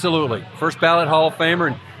 Absolutely. First ballot Hall of Famer,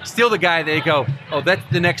 and still the guy they go, oh, that's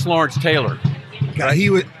the next Lawrence Taylor. He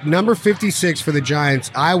was number 56 for the Giants.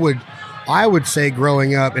 I would say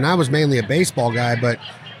growing up, and I was mainly a baseball guy, but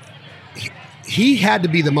he had to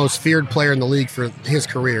be the most feared player in the league for his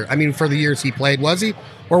career. I mean, for the years he played, was he?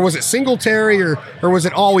 Or was it Singletary, or was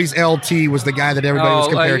it always LT was the guy that everybody was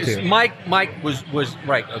compared to? Mike was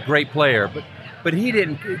right, a great player, but he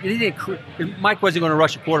didn't. Mike wasn't going to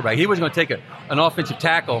rush a quarterback. He wasn't going to take an offensive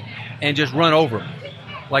tackle and just run over him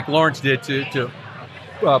like Lawrence did to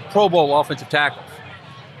Pro Bowl offensive tackles.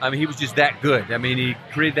 I mean, he was just that good. I mean, he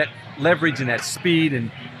created that leverage and that speed,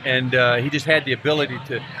 and he just had the ability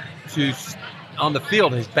to on the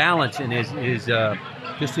field, his balance and his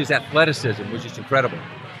athleticism was just incredible.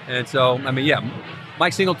 And so, I mean,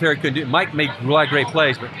 Mike Singletary couldn't do it. Mike made a lot of great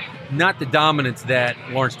plays, but not the dominance that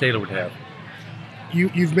Lawrence Taylor would have.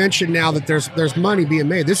 You've mentioned now that there's money being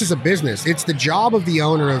made. This is a business. It's the job of the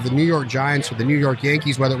owner of the New York Giants or the New York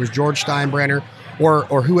Yankees, whether it was George Steinbrenner or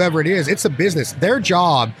whoever it is. It's a business. Their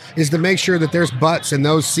job is to make sure that there's butts in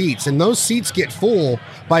those seats, and those seats get full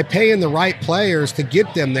by paying the right players to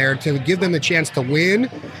get them there, to give them a chance to win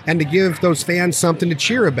and to give those fans something to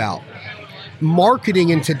cheer about. Marketing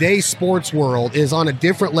in today's sports world is on a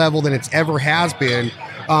different level than it's ever has been,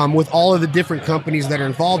 with all of the different companies that are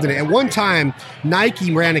involved in it. At one time,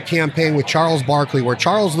 Nike ran a campaign with Charles Barkley where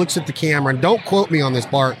Charles looks at the camera, and don't quote me on this,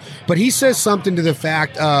 Bart, but he says something to the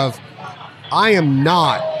fact of, I am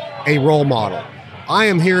not a role model. I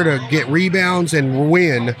am here to get rebounds and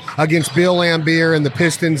win against Bill Laimbeer and the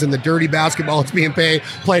Pistons and the dirty basketball that's being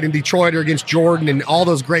played in Detroit, or against Jordan and all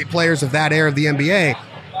those great players of that era of the NBA.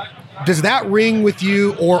 Does that ring with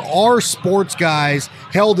you, or are sports guys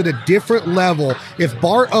held at a different level? If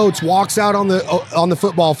Bart Oates walks out on the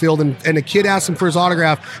football field and a kid asks him for his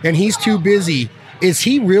autograph and he's too busy, is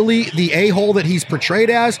he really the a-hole that he's portrayed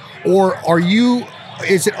as, or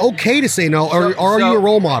is it okay to say no, or are you a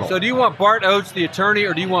role model? So do you want Bart Oates, the attorney,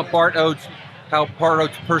 or do you want Bart Oates, how Bart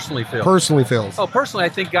Oates personally feels? Personally feels. Oh, personally, I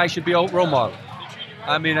think guys should be a role model.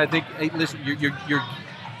 I mean, I think, hey, listen,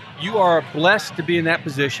 you are blessed to be in that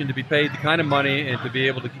position, to be paid the kind of money, and to be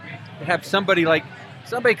able to have somebody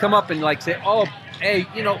come up and like say, oh, hey,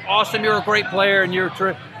 awesome, you're a great player, and you're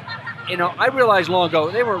I realized long ago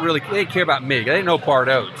they didn't care about me. They didn't know Bart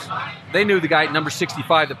Oates. They knew the guy at number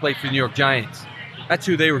 65 that played for the New York Giants. That's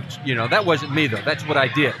who they were, that wasn't me though. That's what I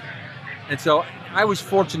did. And so I was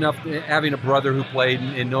fortunate enough having a brother who played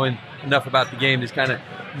and knowing enough about the game to kind of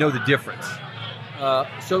know the difference.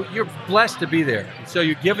 So you're blessed to be there. So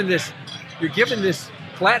you're given this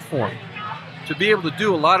platform to be able to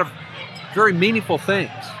do a lot of very meaningful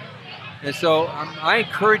things. And so I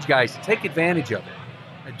encourage guys to take advantage of it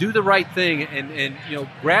and do the right thing, and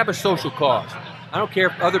grab a social cause. I don't care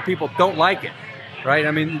if other people don't like it, right?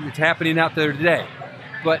 I mean, it's happening out there today,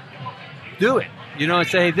 but do it. And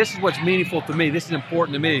say, hey, this is what's meaningful to me. This is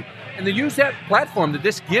important to me. And then use that platform that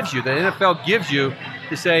this gives you, that NFL gives you,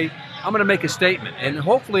 to say, I'm going to make a statement. And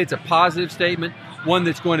hopefully it's a positive statement, one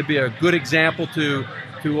that's going to be a good example to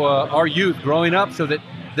our youth growing up, so that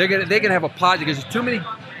they're going to have a positive, because there's too many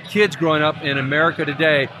kids growing up in America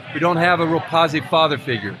today who don't have a real positive father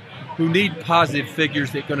figure, who need positive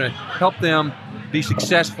figures that are going to help them be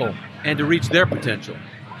successful and to reach their potential.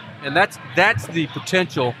 And that's the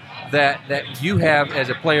potential that you have as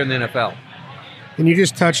a player in the NFL. And you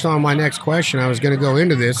just touched on my next question. I was going to go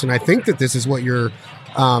into this, and I think that this is what you're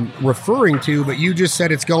referring to, but you just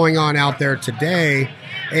said it's going on out there today.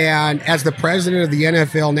 And as the president of the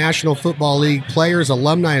NFL National Football League Players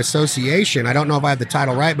Alumni Association, I don't know if I have the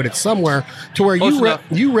title right, but it's somewhere to where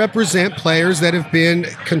you represent players that have been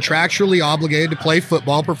contractually obligated to play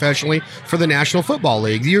football professionally for the National Football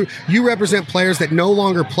League. You represent players that no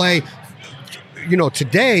longer play,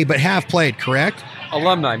 today, but have played, correct?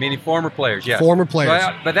 Alumni, meaning former players, yes. Former players.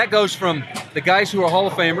 But that goes from the guys who are Hall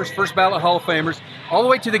of Famers, first ballot Hall of Famers, all the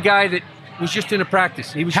way to the guy that was just in a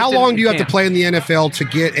practice. How long do you have to play in the NFL to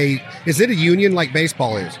get is it a union like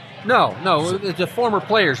baseball is? No, it's a former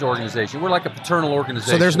players organization. We're like a paternal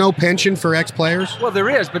organization. So there's no pension for ex-players? Well, there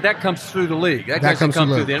is, but that comes through the league. That doesn't come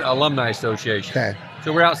through the Alumni Association. Okay.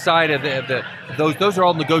 So we're outside of those. Those are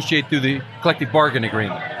all negotiated through the collective bargaining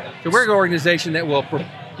agreement. So we're an organization that will, we're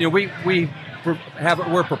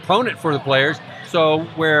a proponent for the players. So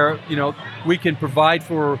where we can provide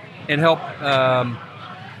for and help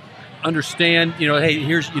understand. Hey,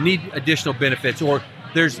 you need additional benefits, or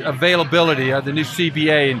there's availability of the new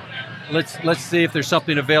CBA, and let's see if there's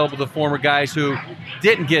something available to former guys who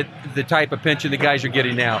didn't get the type of pension the guys are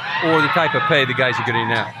getting now, or the type of pay the guys are getting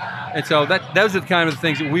now. And so those are the kind of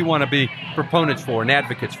things that we want to be proponents for and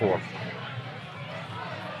advocates for.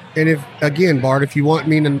 And Bart, if you want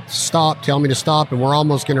me to stop, tell me to stop, and we're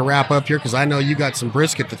almost going to wrap up here because I know you got some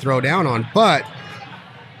brisket to throw down on. But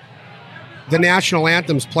the national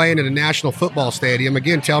anthem's playing at a national football stadium.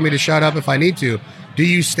 Again, tell me to shut up if I need to. Do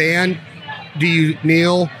you stand? Do you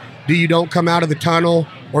kneel? Do you don't come out of the tunnel?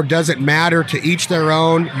 Or does it matter? To each their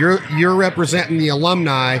own? You're representing the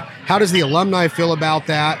alumni. How does the alumni feel about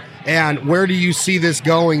that? And where do you see this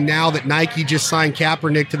going now that Nike just signed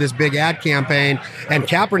Kaepernick to this big ad campaign? And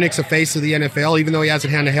Kaepernick's a face of the NFL, even though he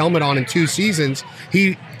hasn't had a helmet on in 2 seasons.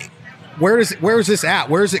 Where is this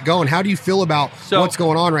at? Where is it going? How do you feel about what's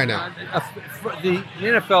going on right now? The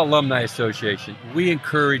NFL Alumni Association, we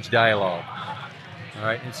encourage dialogue. All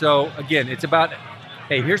right, and so again, it's about,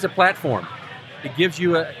 hey, here's a platform. It gives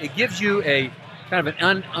you a kind of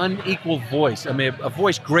an unequal voice. I mean, a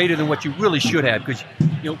voice greater than what you really should have, because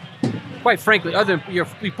quite frankly,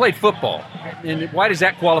 we played football, and why does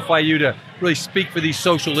that qualify you to really speak for these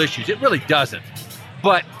social issues? It really doesn't.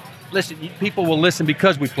 But listen, people will listen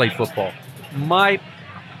because we played football.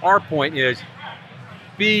 Our point is,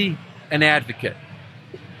 be an advocate.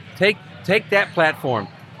 Take that platform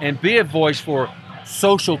and be a voice for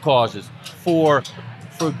social causes, for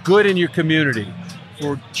good in your community,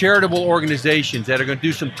 for charitable organizations that are going to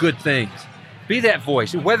do some good things. Be that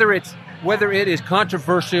voice, whether it is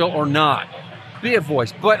controversial or not. Be a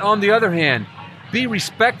voice. But on the other hand, be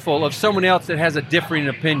respectful of someone else that has a differing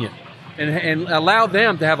opinion, and allow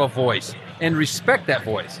them to have a voice and respect that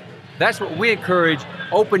voice. That's what we encourage: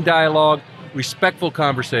 open dialogue, respectful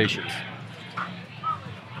conversations.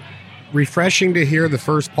 Refreshing to hear the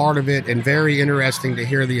first part of it, and very interesting to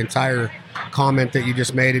hear the entire comment that you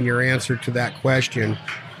just made in your answer to that question.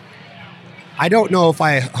 I don't know if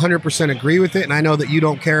I 100% agree with it, and I know that you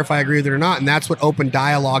don't care if I agree with it or not, and that's what open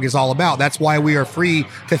dialogue is all about. That's why we are free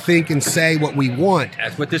to think and say what we want.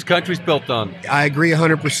 That's what this country's built on. I agree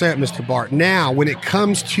 100%, Mr. Bart. Now, when it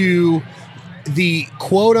comes to the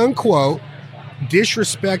quote-unquote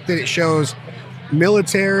disrespect that it shows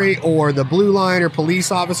military or the blue line or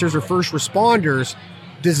police officers or first responders,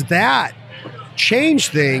 does that change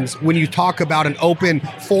things when you talk about an open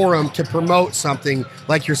forum to promote something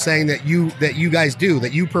like you're saying that you guys do,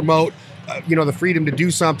 that you promote the freedom to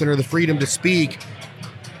do something or the freedom to speak?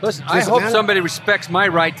 Listen, I hope somebody respects my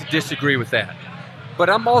right to disagree with that, but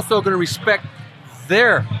I'm also going to respect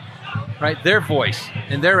their voice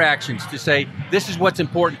and their actions to say, this is what's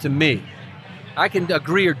important to me. I can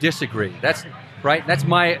agree or disagree. That's right. That's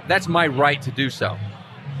my right to do so.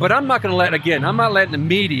 But I'm not letting the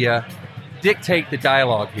media dictate the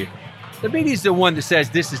dialogue here. The media's the one that says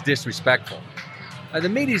this is disrespectful. The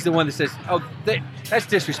media's the one that says, that's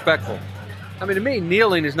disrespectful. I mean, to me,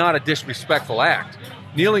 kneeling is not a disrespectful act.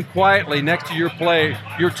 Kneeling quietly next to your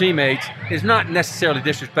teammates is not necessarily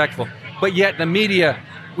disrespectful. But yet the media,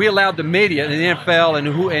 we allowed the media, the NFL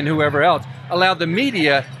and whoever else, allowed the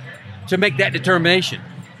media to make that determination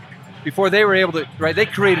before they were able to, right? They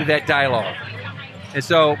created that dialogue. And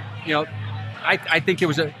so, I think it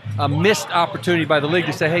was a missed opportunity by the league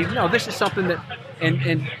to say, hey, no, this is something that,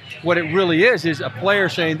 and what it really is a player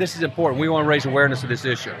saying this is important. We want to raise awareness of this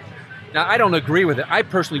issue. Now, I don't agree with it. I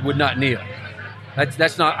personally would not kneel.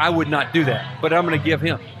 I would not do that. But I'm going to give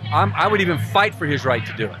him. I would even fight for his right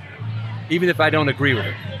to do it, even if I don't agree with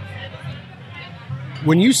it.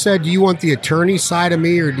 When you said, do you want the attorney side of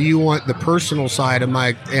me or do you want the personal side of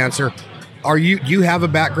my answer, do you have a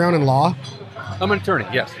background in law? I'm an attorney,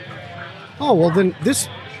 yes. Oh, well then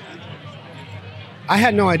I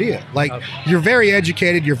had no idea. Like, you're very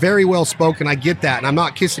educated, you're very well spoken. I get that, and I'm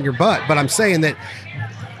not kissing your butt, but I'm saying that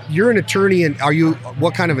you're an attorney, and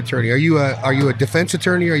what kind of attorney? Are you a defense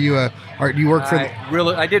attorney? Do you work for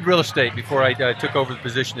I did real estate before I took over the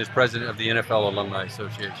position as president of the NFL Alumni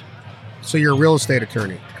Association. So you're a real estate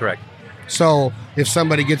attorney? Correct. So if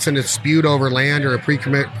somebody gets in a dispute over land or a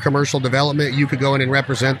pre-commercial development, you could go in and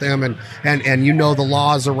represent them, and you know the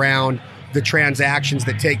laws around the transactions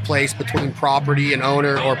that take place between property and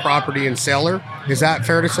owner or property and seller. Is that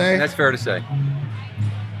fair to say? That's fair to say.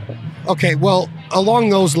 Okay, well, along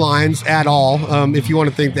those lines at all, if you want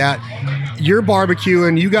to think that, you're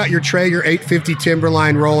barbecuing, you got your Traeger 850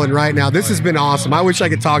 Timberline rolling right now. This has been awesome. I wish I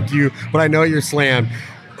could talk to you, but I know you're slammed.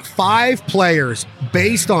 5 players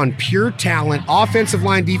based on pure talent, offensive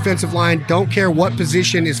line, defensive line, don't care what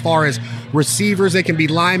position as far as receivers. They can be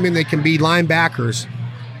linemen, they can be linebackers.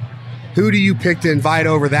 Who do you pick to invite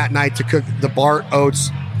over that night to cook the Bart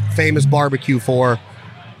Oates famous barbecue for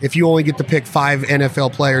if you only get to pick 5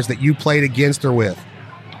 NFL players that you played against or with?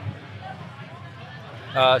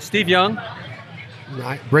 Steve Young.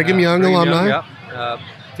 Brigham Young alumni. Young,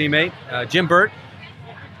 teammate. Jim Burt.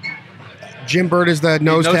 Jim Burt is the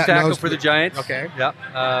nose tackle for the Giants. Okay.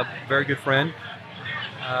 Yeah. Very good friend.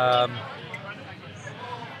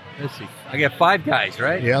 Let's see. I got 5 guys,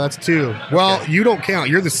 right? Yeah, that's 2. Well, okay. You don't count.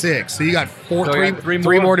 You're the 6th. So you got 4, so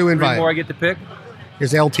three more to invite. 3 more I get to pick.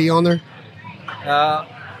 Is LT on there?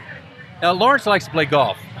 Lawrence likes to play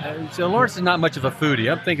golf. So Lawrence is not much of a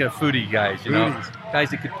foodie. I'm thinking of foodie guys, you know. Guys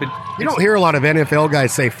that could. You don't hear a lot of NFL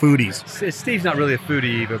guys say foodies. Steve's not really a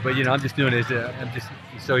foodie either, but I'm just doing it. I'm just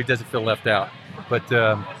so he doesn't feel left out. But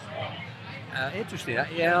interesting.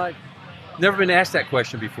 I've never been asked that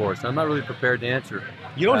question before, so I'm not really prepared to answer.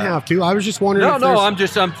 You don't have to. I was just wondering. No. I'm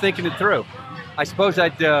thinking it through. I suppose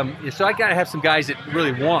I'd. So I got to have some guys that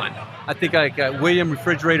really won. I think like William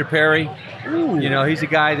Refrigerator Perry. Ooh. He's a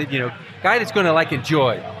guy that guy that's going to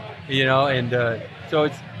enjoy. And so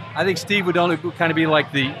it's. I think Steve would only kind of be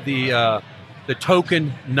like the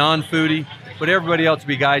token non-foodie, but everybody else would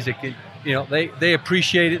be guys that can, they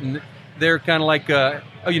appreciate it, and they're kind of like,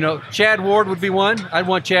 Chad Ward would be one. I'd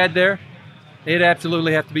want Chad there. He'd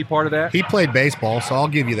absolutely have to be part of that. He played baseball, so I'll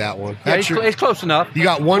give you that one. Yeah, he's close enough. You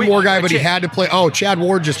got one more guy, but he had to play. Oh, Chad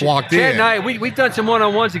Ward just walked in. Chad and I, we've done some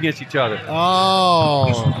one-on-ones against each other.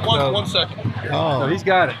 Oh. One second. Oh. So he's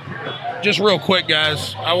got it. Just real quick,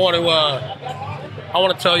 guys. I want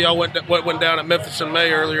to tell y'all what went down at Memphis in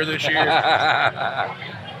May earlier this year. I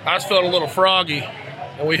just felt a little froggy,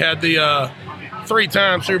 and we had the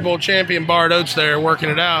 3-time Super Bowl champion Bart Oates there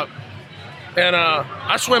working it out. And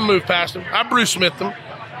I swim moved past him. I Bruce Smithed him.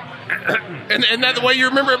 and that the way you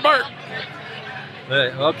remember it, Bart?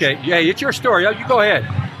 Okay. Yeah, it's your story. You go ahead.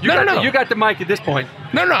 No. You got the mic at this point.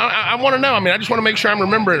 No. I want to know. I just want to make sure I'm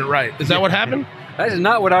remembering it right. Is that what happened? That is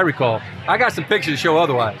not what I recall. I got some pictures to show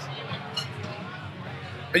otherwise.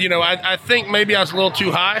 I think maybe I was a little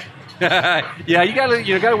too high. Yeah, you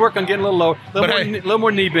gotta work on getting a little lower, a little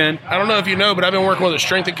more knee bend. I don't know if you know, but I've been working with a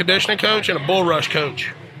strength and conditioning coach and a bull rush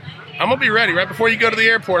coach. I'm gonna be ready right before you go to the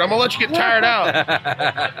airport. I'm gonna let you get tired out,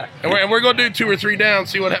 and we're gonna do 2 or 3 downs.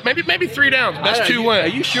 See what happens. Maybe 3 downs. Best 2 win. Are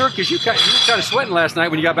you sure? Because you were kind of sweating last night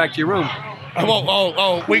when you got back to your room.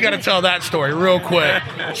 Oh, we got to tell that story real quick.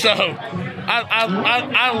 So,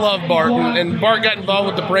 I love Bart, and Bart got involved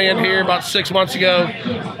with the brand here about 6 months ago,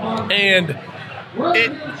 and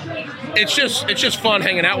it's just fun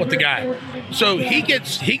hanging out with the guy. So he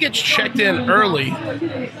gets checked in early.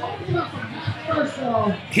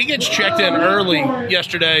 He gets checked in early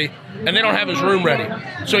yesterday, and they don't have his room ready.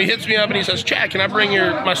 So he hits me up and he says, "Chad, can I bring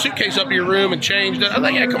my suitcase up to your room and change it?" I'm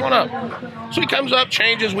like, "Yeah, come on up." So he comes up,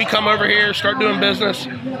 changes. We come over here, start doing business.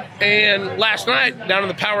 And last night, down in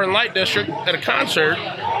the Power and Light District at a concert,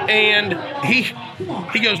 and he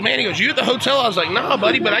goes, "You at the hotel?" I was like, "No,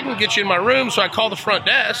 buddy, but I can get you in my room." So I call the front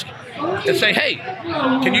desk and say, "Hey,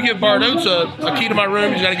 can you give Bart Oates a key to my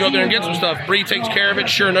room? He's got to go up there and get some stuff." Bree takes care of it.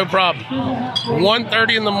 Sure, no problem.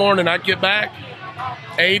 1:30 in the morning, I'd get back,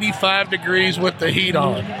 85 degrees with the heat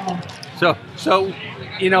on. So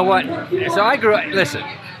you know what? So I grew up, listen,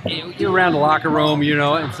 you're around the locker room,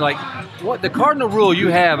 it's like, what the cardinal rule you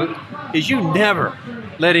have is you never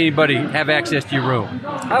let anybody have access to your room.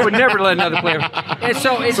 I would never let another player. And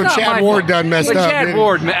so it's not Chad my Ward fault. done messed but up. Chad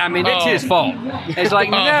Ward, it's his fault. It's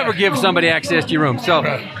like never give somebody access to your room. So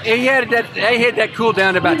he had that cool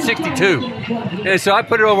down to about 62, and so I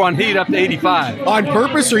put it over on heat up to 85. On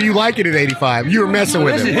purpose, or you like it at 85? You were messing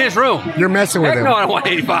with him. This is his room. You're messing with him. No, I don't want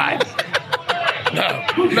 85.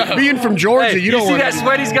 No. Being from Georgia, Hey, you don't see want that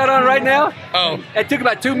sweat he's got on right now? Oh, It took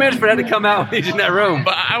about 2 minutes for that to come out when he's in that room.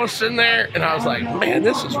 but I was sitting there and I was like, man,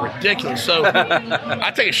 this is ridiculous. So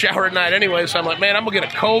I take a shower at night anyway. So I'm like, man, I'm going to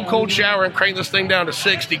get a cold shower and crank this thing down to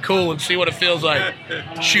 60 cool and see what it feels like.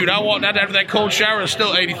 Shoot, I walked out after that cold shower. It's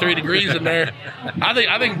still 83 degrees in there. I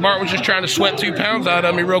think Bart was just trying to sweat 2 pounds out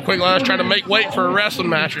of me real quick. While I was trying to make weight for a wrestling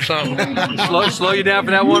match or something. Slow you down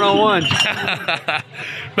for that one-on-one.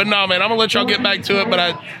 But no, man, I'm going to let y'all get back to it. But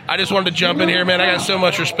I just wanted to jump in here, man. I got so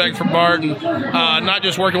much respect for Bart, and not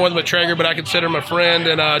just working with him at Traeger, but I consider him a friend,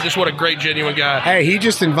 and just what a great, genuine guy. Hey, he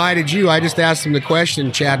just invited you. I just asked him the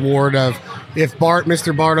question, Chad Ward, of if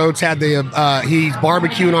Mr. Bart Oates had he's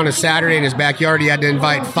barbecuing on a Saturday in his backyard, he had to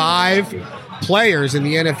invite 5 players in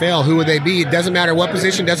the NFL. Who would they be? It doesn't matter what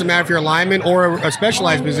position, doesn't matter if you're a lineman or a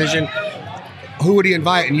specialized position. Who would he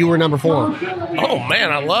invite? And you were number 4. Oh,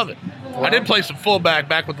 man, I love it. I did play some fullback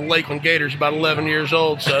back with the Lakeland Gators, about 11 years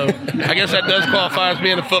old, so I guess that does qualify as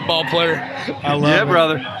being a football player. I love it.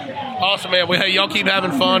 Brother. Awesome, man. Well, hey, y'all keep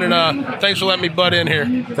having fun, and thanks for letting me butt in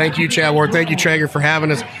here. Thank you, Chad Ward. Thank you, Traeger, for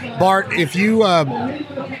having us. Bart, if you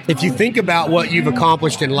think about what you've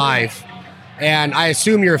accomplished in life, and I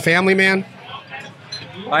assume you're a family man.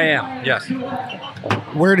 I am, yes.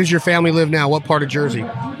 Where does your family live now? What part of Jersey?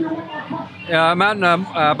 I'm out in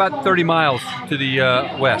about 30 miles to the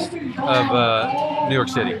west of New York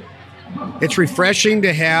City. It's refreshing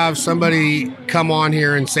to have somebody come on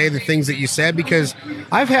here and say the things that you said, because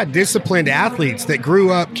I've had disciplined athletes that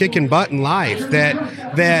grew up kicking butt in life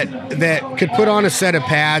that could put on a set of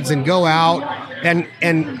pads and go out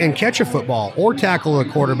and catch a football or tackle a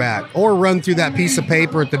quarterback or run through that piece of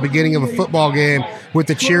paper at the beginning of a football game with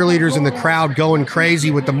the cheerleaders in the crowd going crazy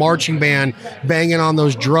with the marching band banging on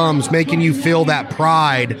those drums, making you feel that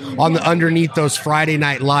pride underneath those Friday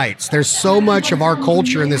night lights. There's so much of our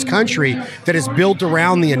culture in this country that is built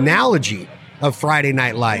around the analogy of Friday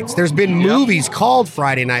Night Lights. There's been movies called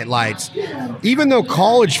Friday Night Lights. Even though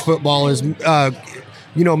college football is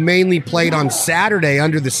mainly played on Saturday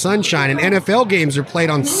under the sunshine, and NFL games are played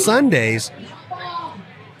on Sundays,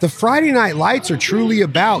 the Friday Night Lights are truly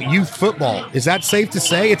about youth football. Is that safe to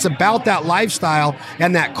say? It's about that lifestyle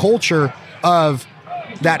and that culture of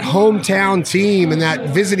that hometown team and that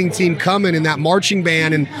visiting team coming and that marching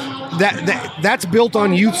band, and that's built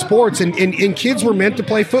on youth sports, and kids were meant to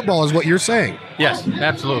play football, is what you're saying. Yes,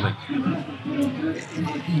 absolutely.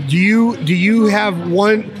 Do you have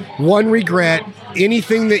one regret?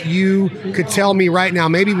 Anything that you could tell me right now,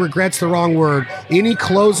 maybe regret's the wrong word, any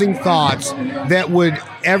closing thoughts that would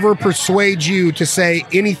ever persuade you to say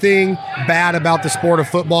anything bad about the sport of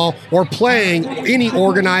football or playing any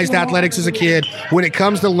organized athletics as a kid when it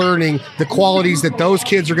comes to learning the qualities that those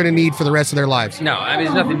kids are going to need for the rest of their lives? No, I mean,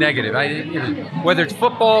 there's nothing negative. Whether it's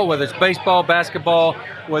football, whether it's baseball, basketball,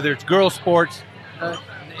 whether it's girls' sports,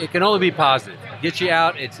 it can only be positive. Get you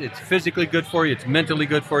out. It's physically good for you. It's mentally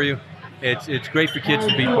good for you. It's great for kids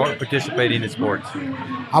to be participating in sports.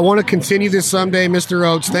 I want to continue this someday, Mr.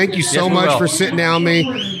 Oates. Thank you so much for sitting down with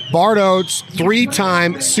me. Bart Oates,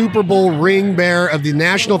 3-time Super Bowl ring bearer of the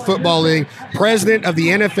National Football League, president of the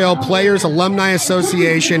NFL Players Alumni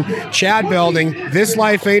Association. Chad Belding, this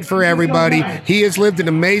life ain't for everybody. He has lived an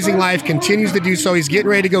amazing life, continues to do so. He's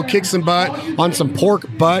getting ready to go kick some butt on some pork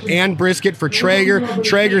butt and brisket for Traeger.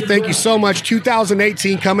 Traeger, thank you so much.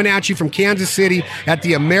 2018 coming at you from Kansas City at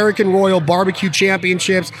the American Royal Barbecue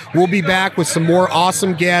Championships. We'll be back with some more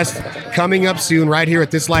awesome guests coming up soon right here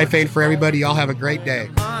at This Life Ain't For Everybody. Y'all have a great day.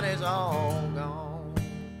 Money's all gone.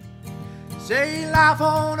 Say life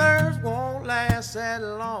on earth won't last that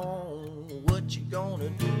long. What you gonna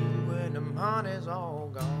do when the money's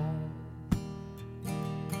all gone?